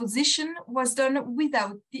transposition was done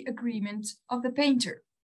without the agreement of the painter.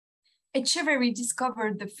 Yberri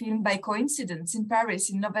discovered the film by coincidence in Paris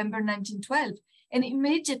in November 1912 and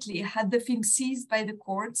immediately had the film seized by the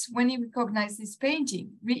courts when he recognized this painting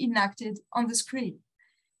reenacted on the screen.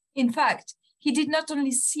 In fact, he did not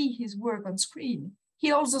only see his work on screen,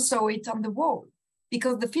 he also saw it on the wall,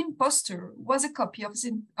 because the film poster was a copy of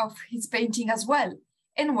his painting as well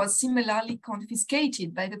and was similarly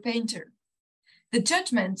confiscated by the painter. The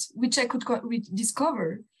judgment, which I could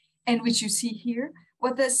discover and which you see here,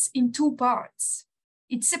 was thus in two parts.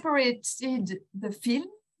 It separated the film,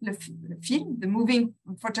 the moving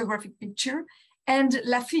photographic picture, and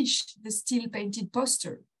l'affiche, the still painted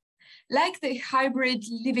poster. Like the hybrid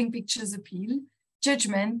living pictures appeal,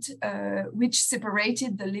 judgment, which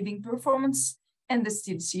separated the living performance and the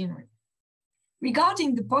still scenery.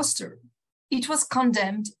 Regarding the poster, it was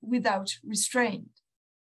condemned without restraint.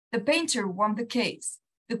 The painter won the case.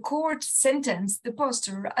 The court sentenced the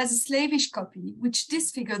poster as a slavish copy, which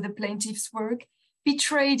disfigured the plaintiff's work,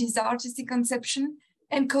 betrayed his artistic conception,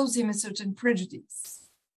 and caused him a certain prejudice.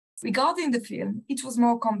 Regarding the film, it was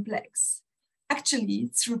more complex.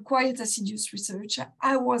 Actually, through quite assiduous research,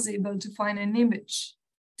 I was able to find an image.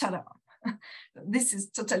 Ta-da! This is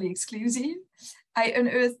totally exclusive. I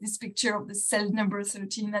unearthed this picture of the cell number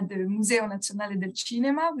 13 at the Museo Nazionale del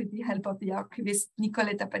Cinema with the help of the archivist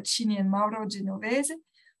Nicoletta Pacini and Mauro Genovese,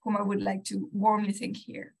 whom I would like to warmly thank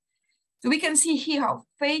here. So we can see here how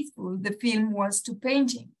faithful the film was to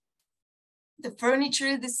painting. The furniture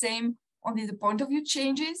is the same, only the point of view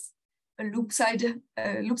changes, a loop-sided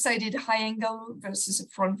high angle versus a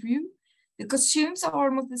front view. The costumes are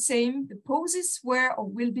almost the same. The poses were or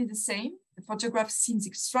will be the same. The photograph scenes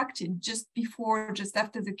extracted just before, just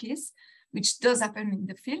after the kiss, which does happen in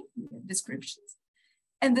the film descriptions.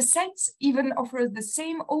 And the sets even offer the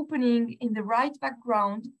same opening in the right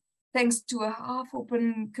background, thanks to a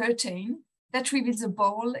half-open curtain that reveals a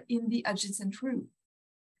ball in the adjacent room.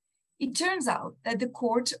 It turns out that the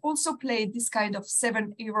court also played this kind of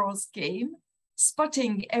 7 errors game,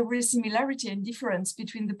 spotting every similarity and difference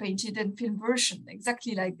between the painted and film version,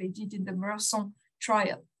 exactly like they did in the Merson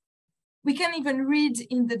trial. We can even read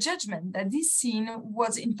in the judgment that this scene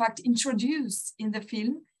was in fact introduced in the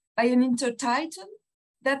film by an intertitle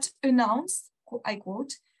that announced, I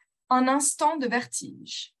quote, un instant de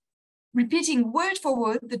vertige, repeating word for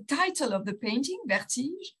word the title of the painting,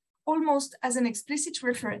 Vertige, almost as an explicit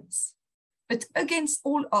reference. But against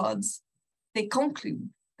all odds, they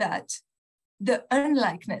conclude that the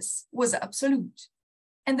unlikeness was absolute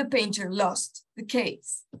and the painter lost the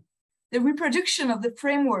case. The reproduction of the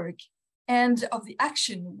framework and of the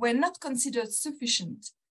action were not considered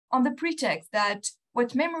sufficient on the pretext that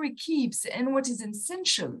what memory keeps and what is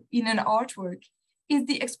essential in an artwork is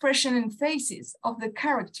the expression and faces of the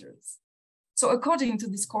characters. So according to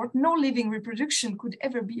this court, no living reproduction could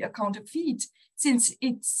ever be a counterfeit, since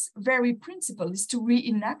its very principle is to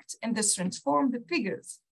reenact and thus transform the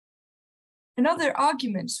figures. Another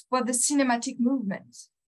argument was the cinematic movement.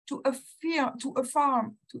 To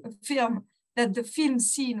affirm that the film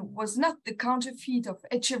scene was not the counterfeit of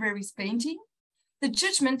Yberri's painting, the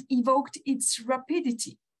judgment evoked its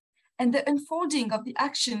rapidity and the unfolding of the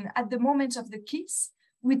action at the moment of the kiss,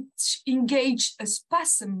 which engaged a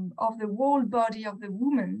spasm of the whole body of the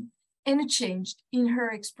woman and a change in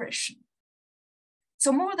her expression.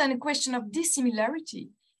 So more than a question of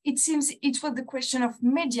dissimilarity, it seems it was the question of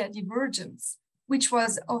media divergence, which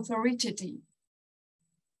was authoritative.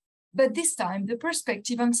 But this time, the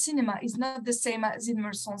perspective on cinema is not the same as in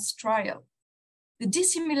Merson's trial. The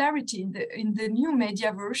dissimilarity in the new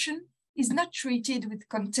media version is not treated with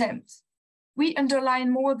contempt. We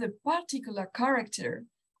underline more the particular character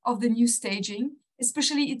of the new staging,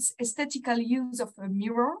 especially its aesthetical use of a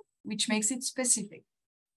mirror, which makes it specific.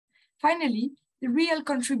 Finally, the real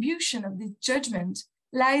contribution of this judgment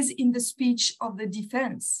lies in the speech of the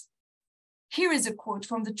defense. Here is a quote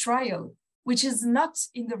from the trial, which is not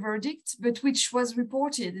in the verdict, but which was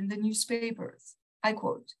reported in the newspapers. I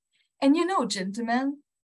quote, "And you know, gentlemen,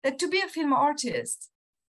 that to be a film artist,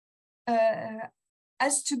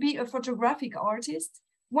 as to be a photographic artist,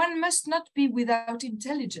 one must not be without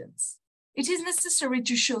intelligence. It is necessary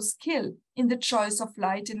to show skill in the choice of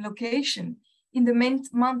light and location, in the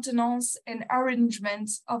maintenance and arrangement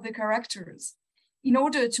of the characters, in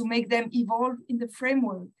order to make them evolve in the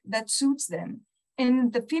framework that suits them.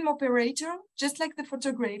 And the film operator, just like the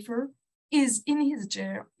photographer, is in his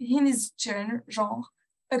genre,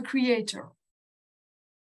 a creator."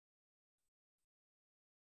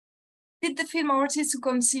 Did the film artist who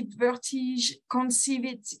conceived Vertige conceive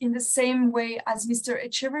it in the same way as Mr.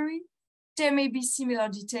 Yberri? There may be similar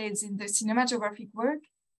details in the cinematographic work,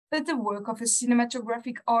 but the work of a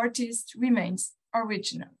cinematographic artist remains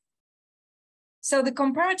original. So the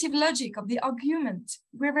comparative logic of the argument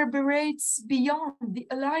reverberates beyond the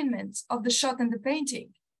alignment of the shot and the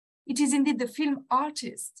painting. It is indeed the film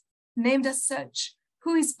artist, named as such,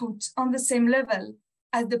 who is put on the same level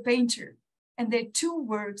as the painter, and their two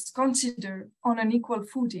works considered on an equal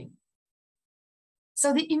footing.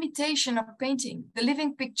 So the imitation of painting, the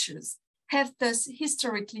living pictures, have thus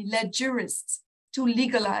historically led jurists to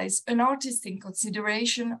legalize an artistic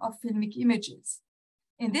consideration of filmic images.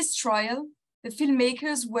 In this trial, the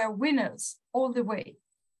filmmakers were winners all the way,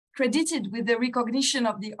 credited with the recognition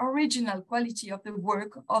of the original quality of the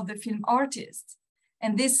work of the film artist.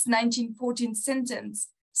 And this 1914 sentence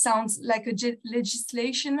sounds like a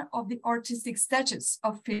legislation of the artistic status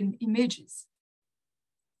of film images.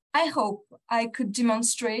 I hope I could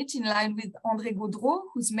demonstrate, in line with André Gaudreau,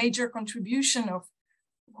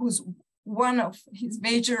 one of his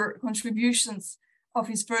major contributions of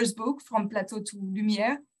his first book, From Plateau to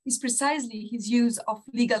Lumière, is precisely his use of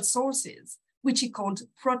legal sources, which he called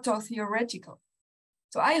proto-theoretical.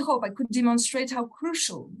 So I hope I could demonstrate how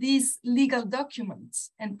crucial these legal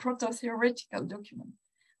documents and proto-theoretical documents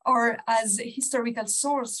are as a historical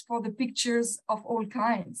source for the pictures of all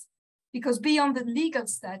kinds, because beyond the legal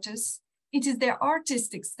status, it is their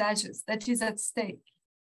artistic status that is at stake,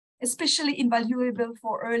 especially invaluable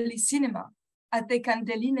for early cinema, as they can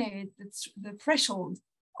delineate the threshold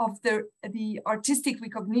of the artistic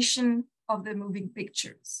recognition of the moving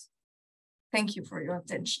pictures. Thank you for your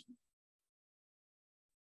attention.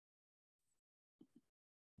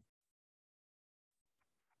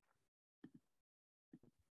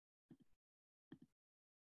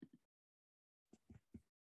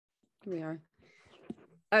 Here we are.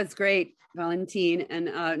 That's great, Valentine. And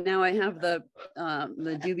now I have the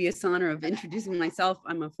dubious honor of introducing myself.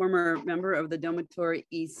 I'm a former member of the Domitor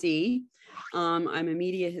EC. I'm a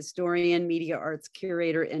media historian, media arts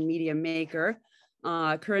curator, and media maker,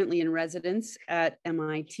 currently in residence at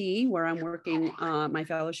MIT, where I'm working. My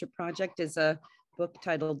fellowship project is a book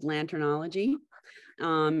titled Lanternology,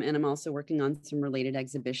 and I'm also working on some related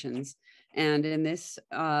exhibitions. And in this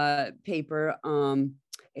paper,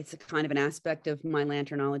 it's a kind of an aspect of my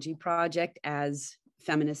Lanternology project as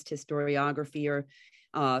feminist historiography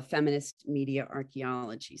or feminist media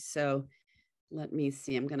archaeology. So let me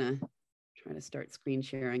see, I'm gonna try to start screen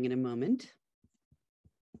sharing in a moment.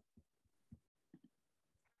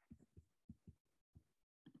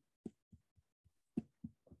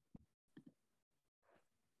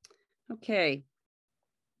 Okay.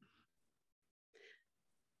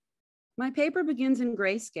 My paper begins in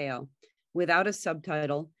grayscale, without a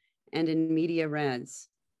subtitle, and in media res.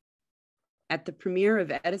 At the premiere of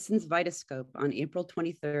Edison's Vitascope on April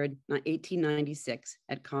 23rd, 1896,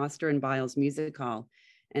 at Coster and Biles Music Hall,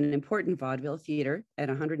 an important vaudeville theater at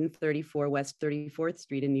 134 West 34th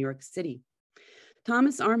Street in New York City.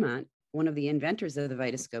 Thomas Armat, one of the inventors of the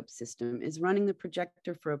Vitascope system, is running the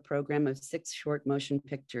projector for a program of 6 short motion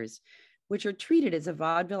pictures, which are treated as a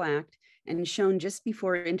vaudeville act and shown just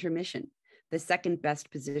before intermission, the second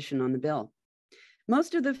best position on the bill.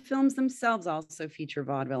 Most of the films themselves also feature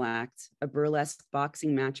vaudeville acts, a burlesque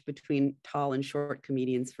boxing match between tall and short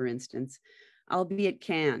comedians, for instance, albeit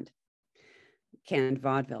canned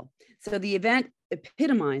vaudeville. So the event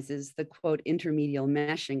epitomizes the, quote, intermedial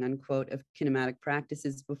meshing, unquote, of kinematic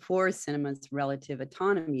practices before cinema's relative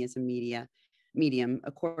autonomy as a medium,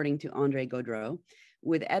 according to André Gaudreau,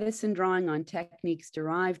 with Edison drawing on techniques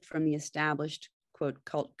derived from the established, quote,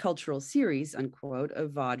 cultural series, unquote,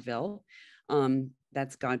 of vaudeville.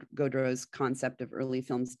 That's Gaudreau's concept of early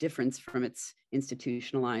film's difference from its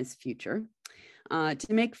institutionalized future, to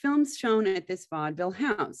make films shown at this vaudeville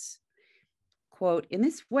house. Quote, in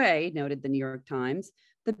this way, noted the New York Times,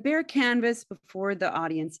 the bare canvas before the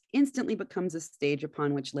audience instantly becomes a stage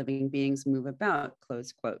upon which living beings move about,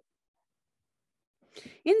 close quote.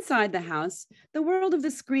 Inside the house, the world of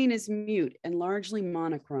the screen is mute and largely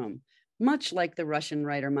monochrome, much like the Russian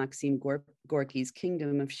writer Maxim Gorky's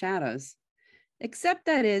Kingdom of Shadows, except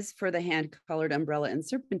that is for the hand-colored umbrella and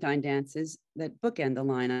serpentine dances that bookend the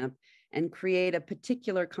lineup and create a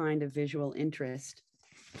particular kind of visual interest.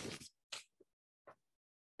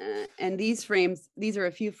 And these are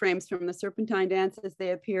a few frames from the serpentine dances.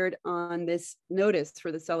 They appeared on this notice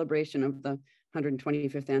for the celebration of the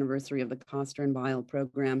 125th anniversary of the Koster and Weil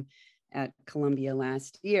program at Columbia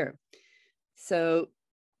last year. So,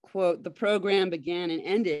 quote, the program began and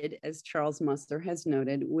ended, as Charles Musser has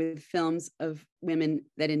noted, with films of women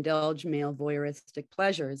that indulge male voyeuristic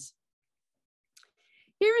pleasures.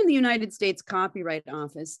 Here in the United States Copyright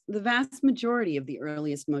Office, the vast majority of the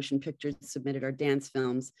earliest motion pictures submitted are dance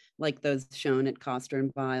films, like those shown at Koster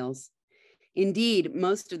and Weil's. Indeed,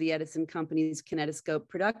 most of the Edison Company's kinetoscope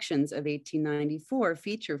productions of 1894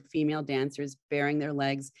 feature female dancers bearing their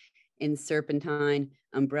legs in serpentine,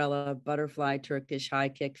 umbrella, butterfly, Turkish high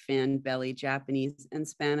kick, fan, belly, Japanese, and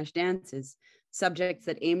Spanish dances, subjects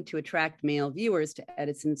that aim to attract male viewers to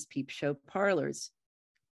Edison's peep show parlors.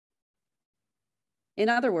 In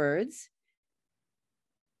other words,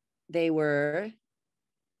 they were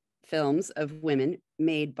films of women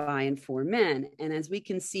made by and for men. And as we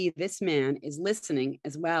can see, this man is listening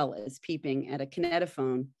as well as peeping at a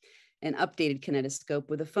kinetophone, an updated kinetoscope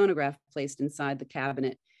with a phonograph placed inside the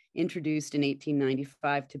cabinet, introduced in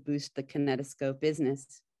 1895 to boost the kinetoscope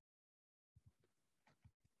business.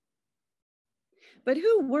 But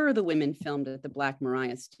who were the women filmed at the Black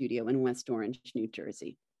Maria studio in West Orange, New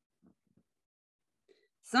Jersey?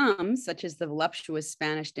 Some, such as the voluptuous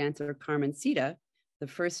Spanish dancer Carmencita, the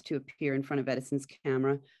first to appear in front of Edison's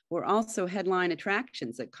camera, were also headline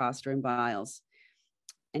attractions at Koster and Weil's.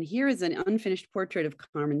 And here is an unfinished portrait of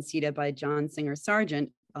Carmencita by John Singer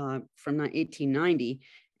Sargent from 1890,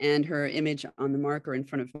 and her image on the marker in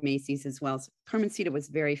front of Macy's as well. So Carmencita was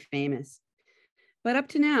very famous. But up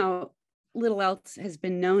to now, little else has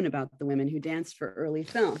been known about the women who danced for early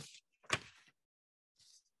film.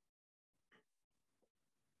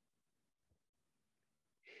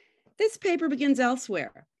 This paper begins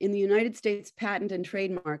elsewhere, in the United States Patent and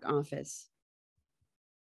Trademark Office.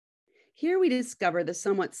 Here we discover the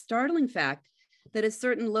somewhat startling fact that a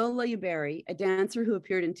certain Lola Yberri, a dancer who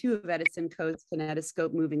appeared in two of Edison Coe's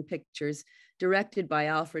kinetoscope moving pictures directed by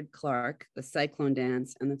Alfred Clark, the Cyclone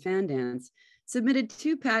Dance and the Fan Dance, submitted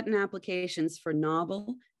 2 patent applications for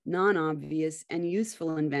novel, non-obvious, and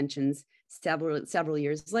useful inventions several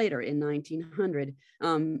years later in 1900.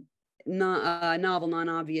 Novel,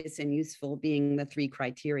 non-obvious, and useful being the 3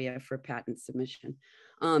 criteria for patent submission.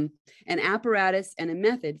 An apparatus and a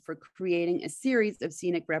method for creating a series of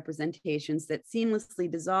scenic representations that seamlessly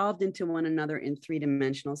dissolved into one another in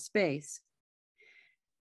 3-dimensional space.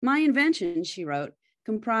 My invention, she wrote,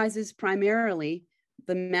 comprises primarily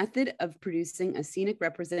the method of producing a scenic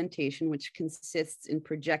representation which consists in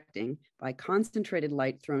projecting by concentrated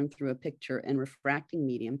light thrown through a picture and refracting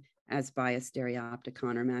medium, as by a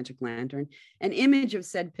stereopticon or magic lantern, an image of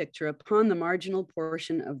said picture upon the marginal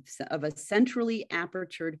portion of a centrally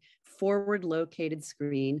apertured forward located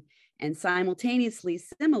screen, and simultaneously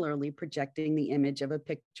similarly projecting the image of a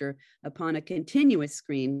picture upon a continuous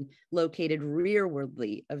screen located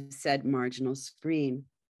rearwardly of said marginal screen.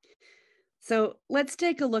 So let's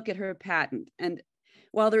take a look at her patent. And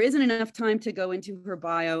while there isn't enough time to go into her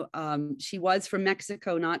bio, she was from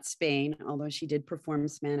Mexico, not Spain, although she did perform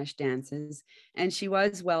Spanish dances, and she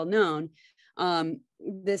was well known.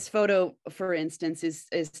 This photo, for instance,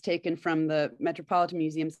 is taken from the Metropolitan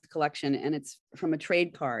Museum's collection, and it's from a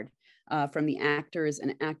trade card from the Actors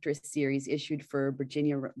and Actress series issued for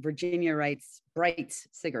Virginia Bright's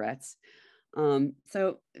cigarettes.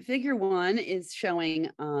 So figure 1 is showing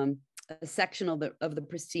a section of the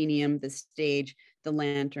proscenium, the stage, the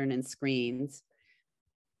lantern, and screens.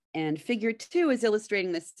 And figure 2 is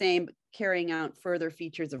illustrating the same, carrying out further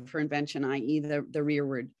features of her invention, i.e. the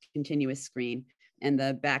rearward continuous screen and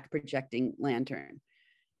the back projecting lantern.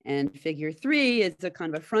 And figure 3 is a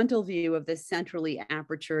kind of a frontal view of the centrally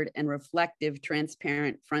apertured and reflective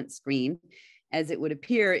transparent front screen as it would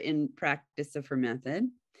appear in practice of her method.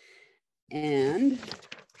 And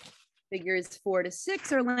Figures 4 to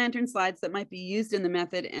 6 are lantern slides that might be used in the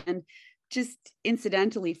method. And just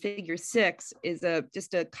incidentally, figure 6 is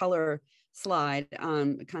just a color slide,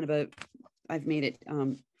 I've made it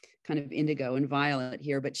kind of indigo and violet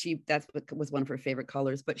here, but that's what was one of her favorite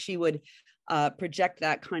colors. But she would project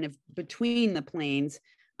that kind of between the planes,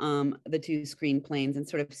 the two screen planes, and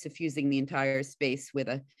sort of suffusing the entire space with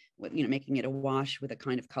making it a wash with a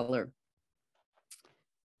kind of color.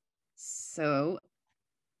 So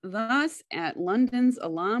thus, at London's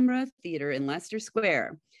Alhambra Theatre in Leicester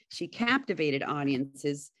Square, she captivated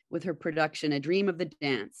audiences with her production, A Dream of the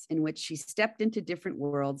Dance, in which she stepped into different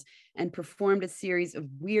worlds and performed a series of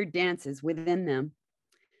weird dances within them.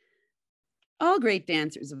 All great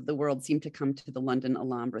dancers of the world seem to come to the London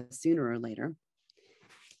Alhambra sooner or later.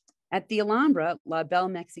 At the Alhambra, La Belle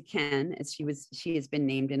Mexicaine, as she has been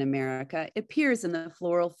named in America, appears in the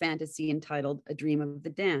floral fantasy entitled A Dream of the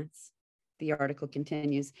Dance. The article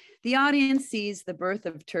continues. The audience sees the birth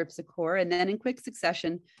of terpsichore, and then in quick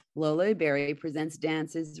succession, Lola Yberri presents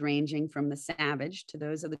dances ranging from the savage to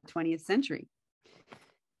those of the 20th century.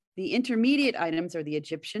 The intermediate items are the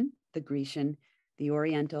Egyptian, the Grecian, the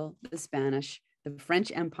Oriental, the Spanish, the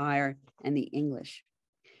French Empire, and the English.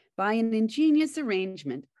 By an ingenious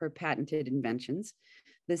arrangement, her patented inventions,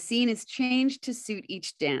 the scene is changed to suit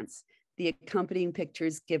each dance. The accompanying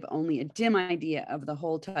pictures give only a dim idea of the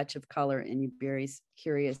whole touch of color in Yberri's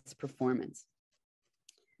curious performance.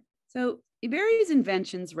 So Yberri's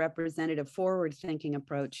inventions represented a forward-thinking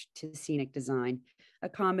approach to scenic design, a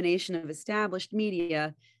combination of established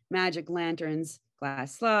media, magic lanterns,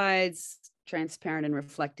 glass slides, transparent and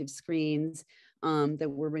reflective screens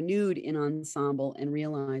that were renewed in ensemble and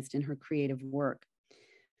realized in her creative work.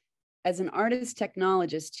 As an artist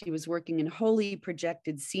technologist, she was working in wholly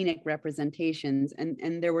projected scenic representations,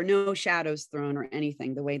 and there were no shadows thrown or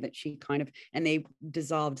anything, the way that she and they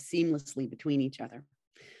dissolved seamlessly between each other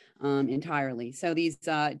entirely. So these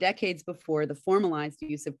decades before the formalized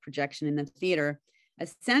use of projection in the theater, a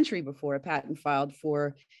century before a patent filed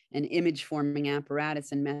for an image forming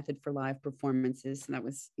apparatus and method for live performances. And that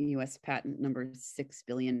was US patent number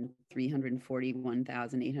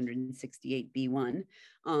 6,341,868 B1.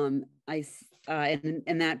 And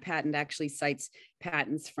that patent actually cites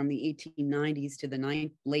patents from the 1890s to the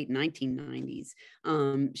late 1990s,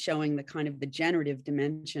 showing the kind of the generative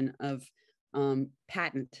dimension of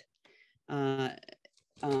patents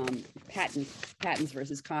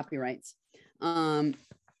versus copyrights. And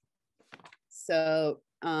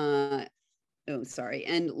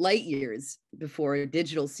light years before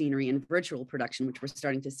digital scenery and virtual production, which we're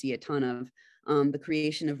starting to see a ton of, the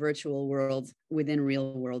creation of virtual worlds within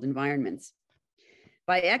real world environments.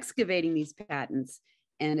 By excavating these patents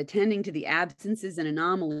and attending to the absences and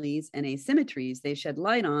anomalies and asymmetries they shed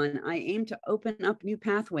light on, I aim to open up new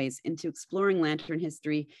pathways into exploring lantern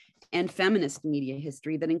history and feminist media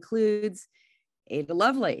history that includes Ada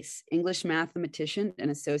Lovelace, English mathematician and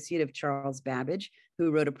associate of Charles Babbage,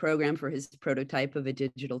 who wrote a program for his prototype of a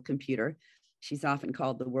digital computer. She's often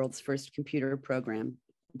called the world's first computer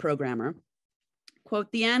programmer.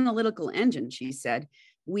 Quote, "The analytical engine," she said,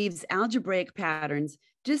 "weaves algebraic patterns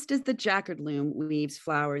just as the jacquard loom weaves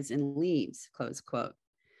flowers and leaves," close quote.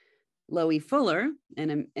 Loie Fuller,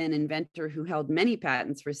 an inventor who held many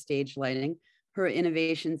patents for stage lighting, her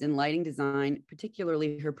innovations in lighting design,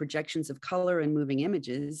 particularly her projections of color and moving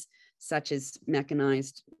images, such as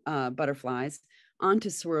mechanized butterflies, onto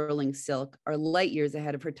swirling silk, are light years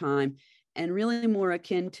ahead of her time and really more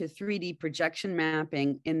akin to 3D projection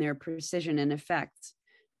mapping in their precision and effects.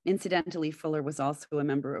 Incidentally, Fuller was also a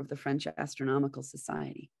member of the French Astronomical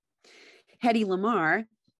Society. Hedy Lamarr,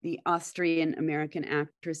 the Austrian-American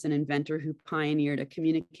actress and inventor who pioneered a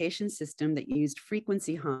communication system that used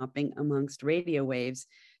frequency hopping amongst radio waves,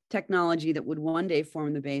 technology that would one day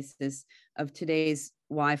form the basis of today's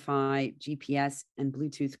Wi-Fi, GPS, and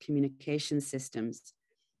Bluetooth communication systems.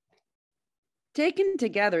 Taken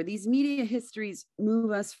together, these media histories move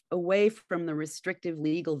us away from the restrictive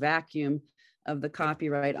legal vacuum of the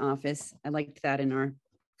Copyright Office. I liked that in our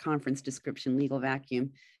conference description, legal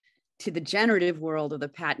vacuum, to the generative world of the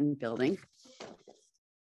patent building.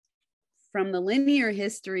 From the linear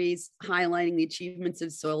histories highlighting the achievements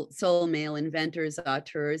of sole male inventors,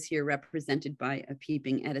 auteurs, here represented by a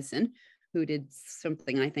peeping Edison, who did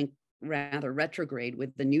something I think rather retrograde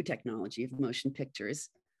with the new technology of motion pictures,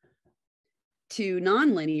 to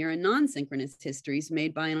nonlinear and non-synchronous histories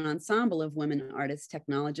made by an ensemble of women artists,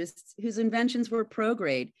 technologists, whose inventions were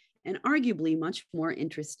prograde and arguably much more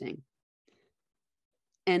interesting.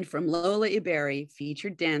 And from Lola Yberri,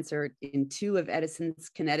 featured dancer in 2 of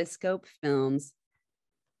Edison's kinetoscope films,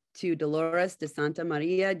 to Dolores de Santa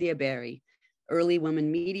Maria de Yberri, early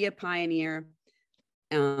woman media pioneer,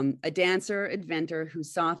 a dancer, inventor who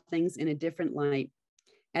saw things in a different light.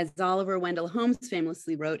 As Oliver Wendell Holmes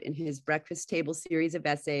famously wrote in his Breakfast Table series of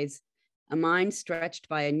essays, a mind stretched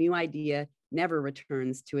by a new idea never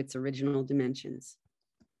returns to its original dimensions.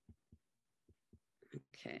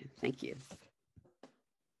 Okay, thank you.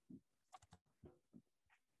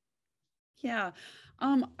 Yeah,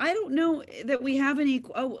 I don't know that we have any,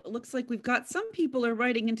 oh, it looks like we've got some people are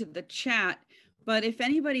writing into the chat, but if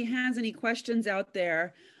anybody has any questions out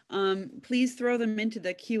there, please throw them into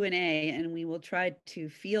the Q&A and we will try to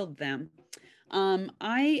field them.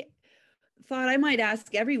 I thought I might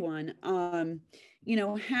ask everyone, you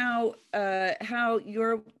know, how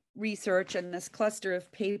your research and this cluster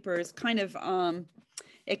of papers kind of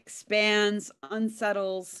expands,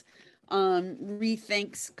 unsettles,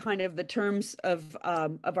 rethinks kind of the terms of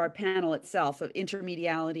our panel itself, of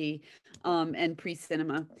intermediality and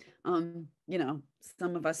pre-cinema. You know,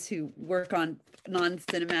 some of us who work on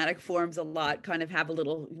non-cinematic forms a lot kind of have a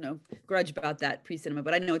little, you know, grudge about that pre-cinema,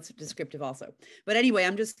 but I know it's descriptive also. But anyway,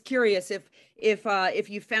 I'm just curious if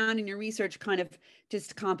you found in your research kind of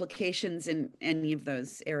just complications in any of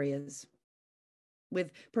those areas,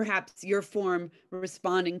 with perhaps your form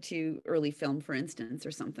responding to early film, for instance,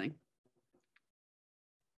 or something.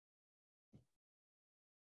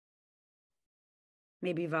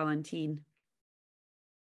 Maybe Valentine.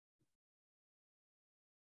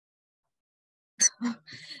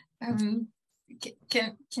 Can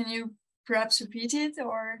you perhaps repeat it,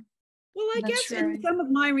 or? Well, I guess sure. In some of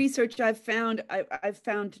my research, I've found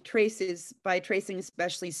traces by tracing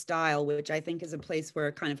especially style, which I think is a place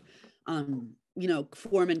where kind of, you know,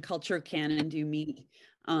 form and culture can and do meet.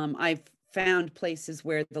 I've found places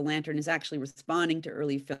where the lantern is actually responding to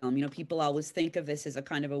early film. You know, people always think of this as a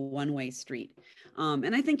kind of a one-way street.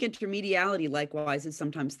 And I think intermediality likewise is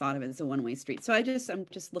sometimes thought of as a one-way street. So I'm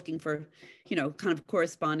just looking for, you know, kind of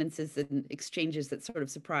correspondences and exchanges that sort of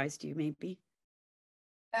surprised you maybe.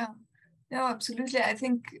 Yeah, no, absolutely. I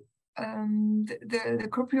think the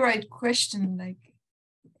copyright question, like,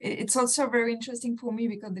 it's also very interesting for me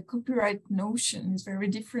because the copyright notion is very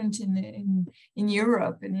different in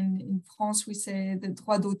Europe, and in France we say the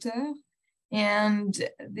droit d'auteur, and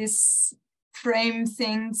this frame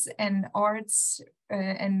things and arts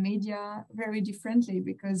and media very differently,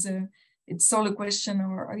 because it's all a question,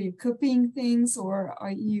 or are you copying things, or are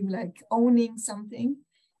you like owning something?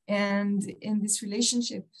 And in this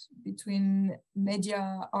relationship between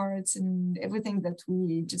media, arts, and everything that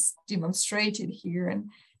we just demonstrated here,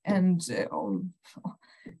 and all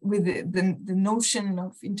with the notion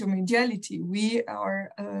of intermediality, we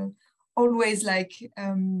are always like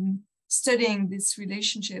studying this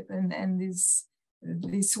relationship and this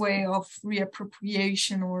way of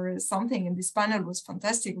reappropriation or something. And this panel was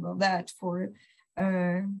fantastic about that for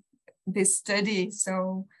this study.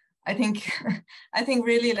 So I think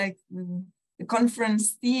really like the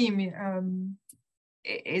conference theme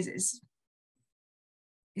is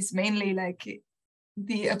mainly like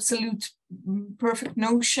the absolute perfect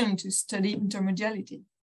notion to study intermediality.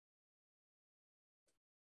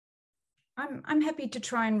 I'm happy to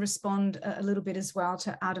try and respond a little bit as well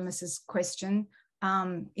to Artemis's question.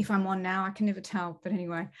 If I'm on now, I can never tell, but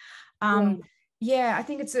anyway. Yeah, I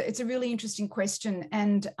think it's a really interesting question.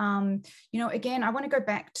 And, you know, again, I want to go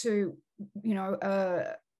back to, you know,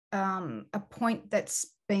 a point that's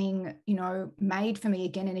being, you know, made for me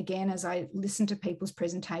again and again as I listen to people's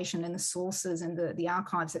presentation and the sources and the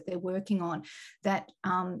archives that they're working on, that,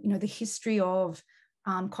 you know, the history of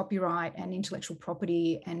copyright and intellectual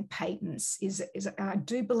property and patents is I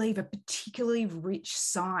do believe, a particularly rich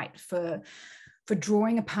site for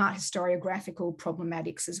drawing apart historiographical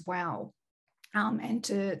problematics as well. And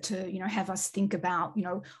to you know, have us think about, you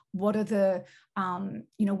know, what are the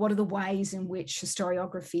ways in which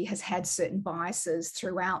historiography has had certain biases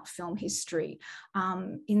throughout film history.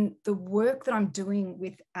 In the work that I'm doing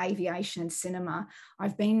with aviation and cinema,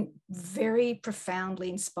 I've been very profoundly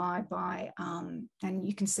inspired by, and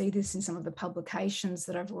you can see this in some of the publications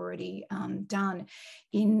that I've already done,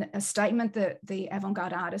 in a statement that the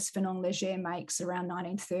avant-garde artist Fernand Léger makes around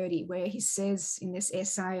 1930, where he says in this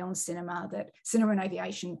essay on cinema that cinema and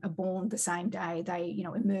aviation are born the same day. They, you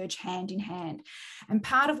know, emerge hand in hand. And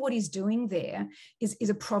part of what he's doing there is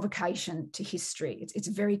a provocation to history. It's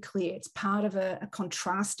very clear. It's part of a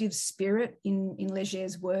contrastive spirit in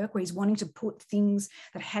Léger's work, where he's wanting to put things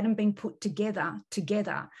that hadn't been put together.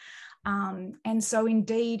 And so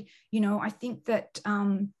indeed, you know, I think that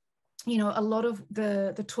you know, a lot of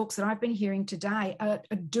the talks that I've been hearing today are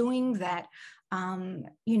doing that,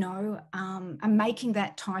 you know, are making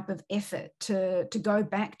that type of effort to go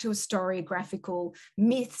back to historiographical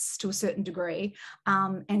myths to a certain degree,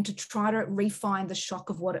 and to try to refine the shock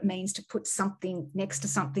of what it means to put something next to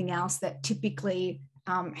something else that typically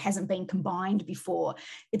hasn't been combined before.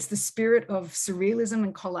 It's the spirit of surrealism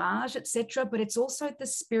and collage, etc., but it's also the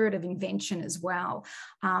spirit of invention as well.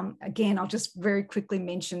 Again, I'll just very quickly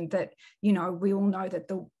mention that, you know, we all know that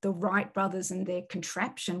the Wright brothers and their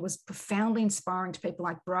contraption was profoundly inspiring to people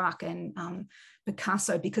like Braque and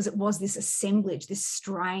Picasso, because it was this assemblage, this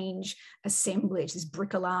strange assemblage, this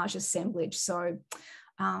bricolage assemblage. So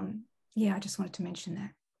yeah, I just wanted to mention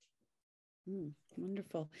that.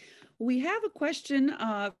 Wonderful. We have a question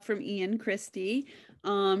from Ian Christie.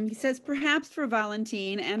 He says, perhaps for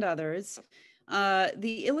Valentine and others,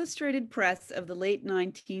 the illustrated press of the late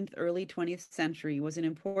 19th, early 20th century was an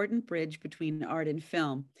important bridge between art and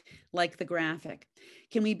film, like the graphic.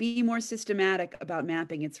 Can we be more systematic about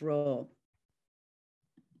mapping its role?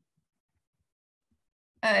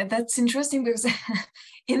 That's interesting, because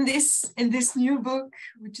in this new book,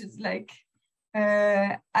 which is like,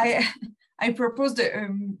 I proposed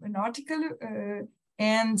an article,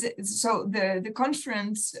 and so the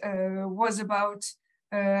conference was about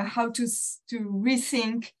how to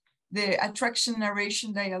rethink the attraction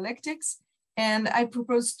narration dialectics, and I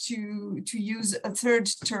proposed to use a third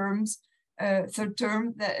term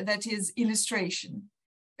that is illustration,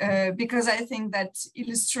 because I think that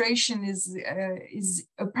illustration is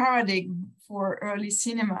a paradigm for early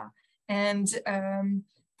cinema, and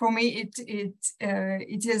for me,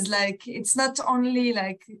 it is like, it's not only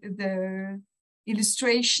like the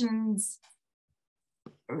illustrations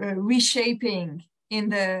reshaping in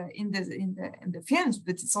the films,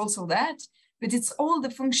 but it's also that. But it's all the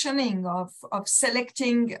functioning of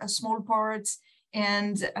selecting small parts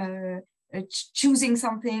and choosing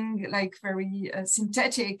something like very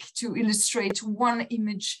synthetic to illustrate one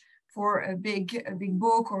image for a big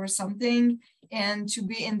book or something, and to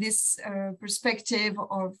be in this perspective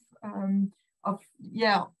of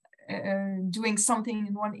doing something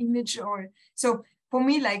in one image. Or so for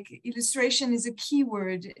me, like, illustration is a key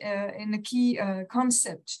word and a key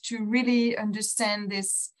concept to really understand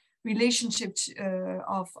this relationship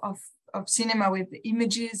of cinema with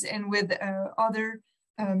images and with other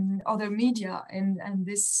media, and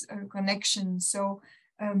this connection. So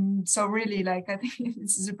really, like, I think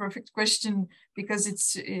this is a perfect question, because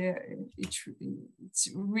it's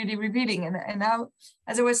really revealing. And now,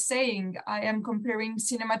 as I was saying, I am comparing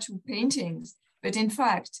cinema to paintings, but in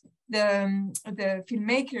fact, the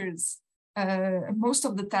filmmakers, most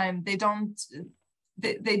of the time, they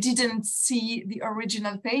didn't see the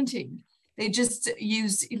original painting. They just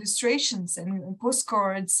used illustrations and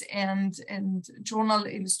postcards and journal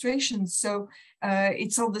illustrations. So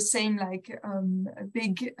it's all the same, like a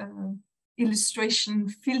big illustration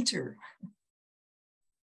filter.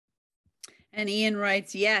 And Ian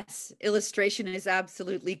writes, yes, illustration is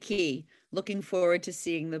absolutely key. Looking forward to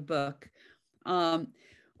seeing the book.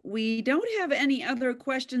 We don't have any other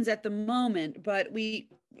questions at the moment, but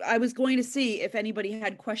I was going to see if anybody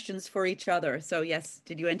had questions for each other. So yes,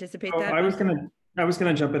 did you anticipate that? I was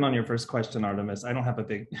gonna jump in on your first question, Artemis. I don't have a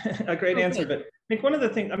great answer, but I think one of the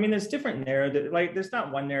things, I mean, there's different narrative, like there's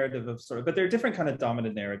not one narrative of sort of, but there are different kind of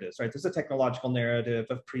dominant narratives, right? There's a technological narrative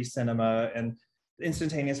of pre-cinema and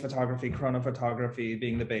instantaneous photography, chronophotography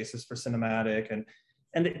being the basis for cinematic, and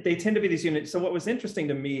they tend to be these units. So what was interesting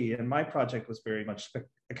to me, and my project was very much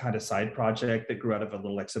a kind of side project that grew out of a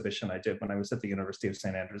little exhibition I did when I was at the University of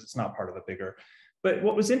St. Andrews. It's not part of a bigger, but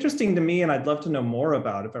what was interesting to me, and I'd love to know more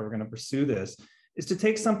about if I were going to pursue this, is to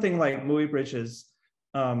take something like Muybridge's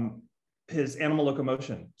his Animal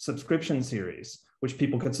Locomotion subscription series, which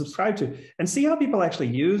people could subscribe to, and see how people actually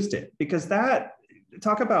used it. Because that,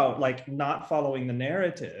 talk about like not following the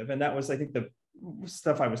narrative, and that was, I think, the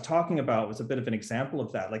stuff I was talking about was a bit of an example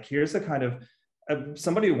of that. Like, here's a kind of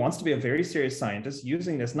somebody who wants to be a very serious scientist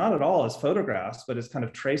using this not at all as photographs, but as kind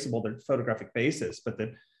of traceable, their photographic basis, but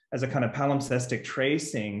that as a kind of palimpsestic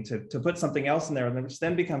tracing to put something else in there, and which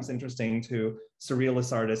then becomes interesting to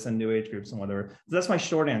surrealist artists and new age groups and whatever. So that's my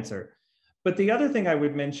short answer. But the other thing I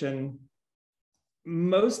would mention,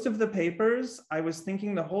 most of the papers, I was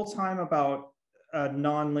thinking the whole time about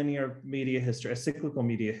non-linear media history, a cyclical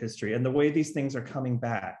media history, and the way these things are coming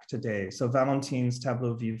back today. So Valentine's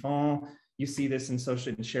tableau vivant, you see this in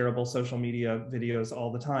shareable social media videos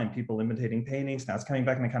all the time, people imitating paintings. Now it's coming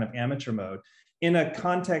back in a kind of amateur mode, in a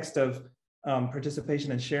context of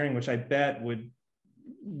participation and sharing, which I bet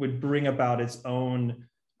would bring about its own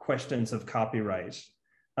questions of copyright.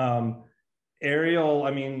 Aerial,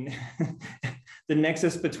 I mean, the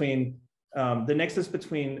nexus between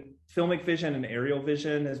filmic vision and aerial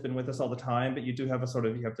vision has been with us all the time, but you do have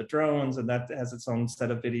you have the drones, and that has its own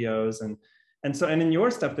set of videos. And in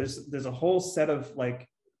your stuff, there's a whole set of like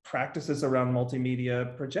practices around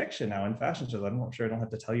multimedia projection now in fashion shows. I'm sure I don't have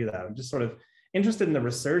to tell you that. I'm just sort of interested in the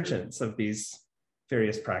resurgence of these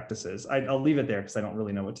various practices. I'll leave it there because I don't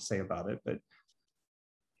really know what to say about it, but.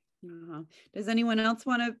 Does anyone else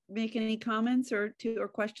want to make any comments or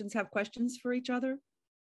questions, have questions for each other?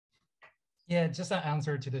 Yeah, just an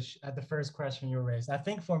answer to the first question you raised. I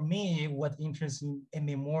think for me, what interests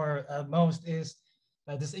me more most is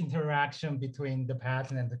this interaction between the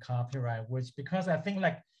patent and the copyright, because I think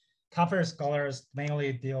like copyright scholars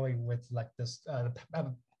mainly dealing with like this,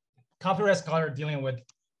 copyright scholar dealing with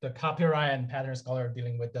the copyright and patent scholar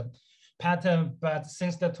dealing with the patent. But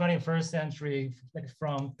since the 21st century, like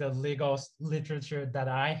from the legal literature that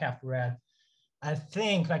I have read, I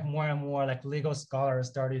think like more and more like legal scholars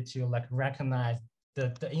started to like recognize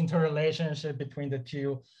the interrelationship between the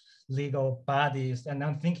two legal bodies. And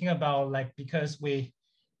I'm thinking about like, because we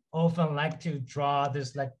often like to draw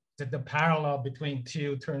this like the parallel between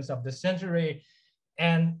two turns of the century.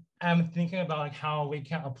 And I'm thinking about like how we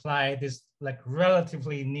can apply this like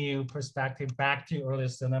relatively new perspective back to early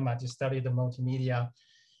cinema to study the multimedia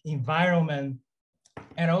environment.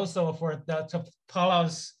 And also for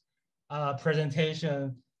Paula's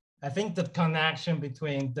presentation, I think the connection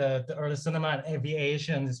between the early cinema and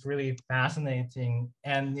aviation is really fascinating.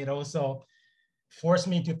 And it also forced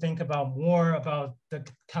me to think about more about the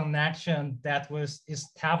connection that was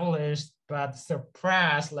established but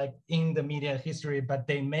suppressed like in the media history, but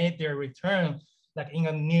they made their return like in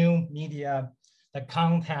a new media like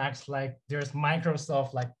context. Like there's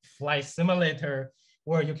Microsoft like flight simulator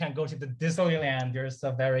where you can go to the Disneyland. There's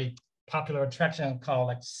a very popular attraction called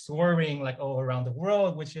like soaring like all around the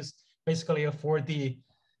world, which is basically a 4D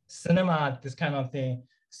cinema, this kind of thing.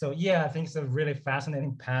 So yeah, I think it's a really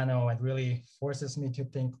fascinating panel and really forces me to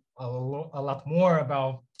think a lot more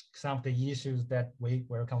about some of the issues that we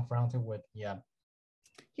were confronted with. Yeah.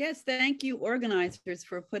 Yes, thank you, organizers,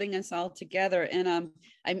 for putting us all together. And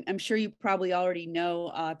I'm sure you probably already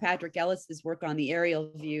know Patrick Ellis's work on the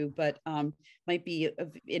aerial view, but might be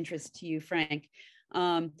of interest to you, Frank.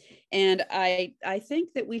 And I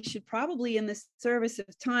think that we should probably, in the service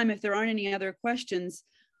of time, if there aren't any other questions,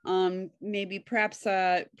 maybe perhaps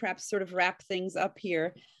sort of wrap things up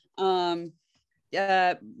here. Martin,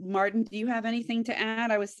 do you have anything to add?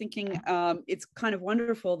 I was thinking it's kind of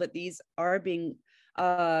wonderful that these are being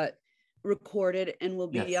recorded and will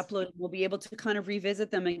be uploaded. We'll be able to kind of revisit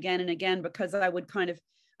them again and again, because I would kind of,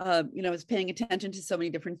 was paying attention to so many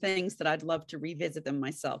different things that I'd love to revisit them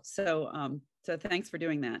myself. So, so thanks for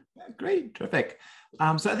doing that. Great, terrific.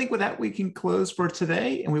 So I think with that, we can close for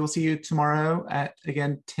today, and we will see you tomorrow at,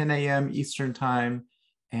 again, 10 a.m. Eastern time,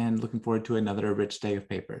 and looking forward to another rich day of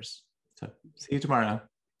papers. So see you tomorrow.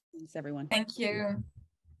 Thanks, everyone. Thank you.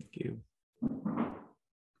 Thank you.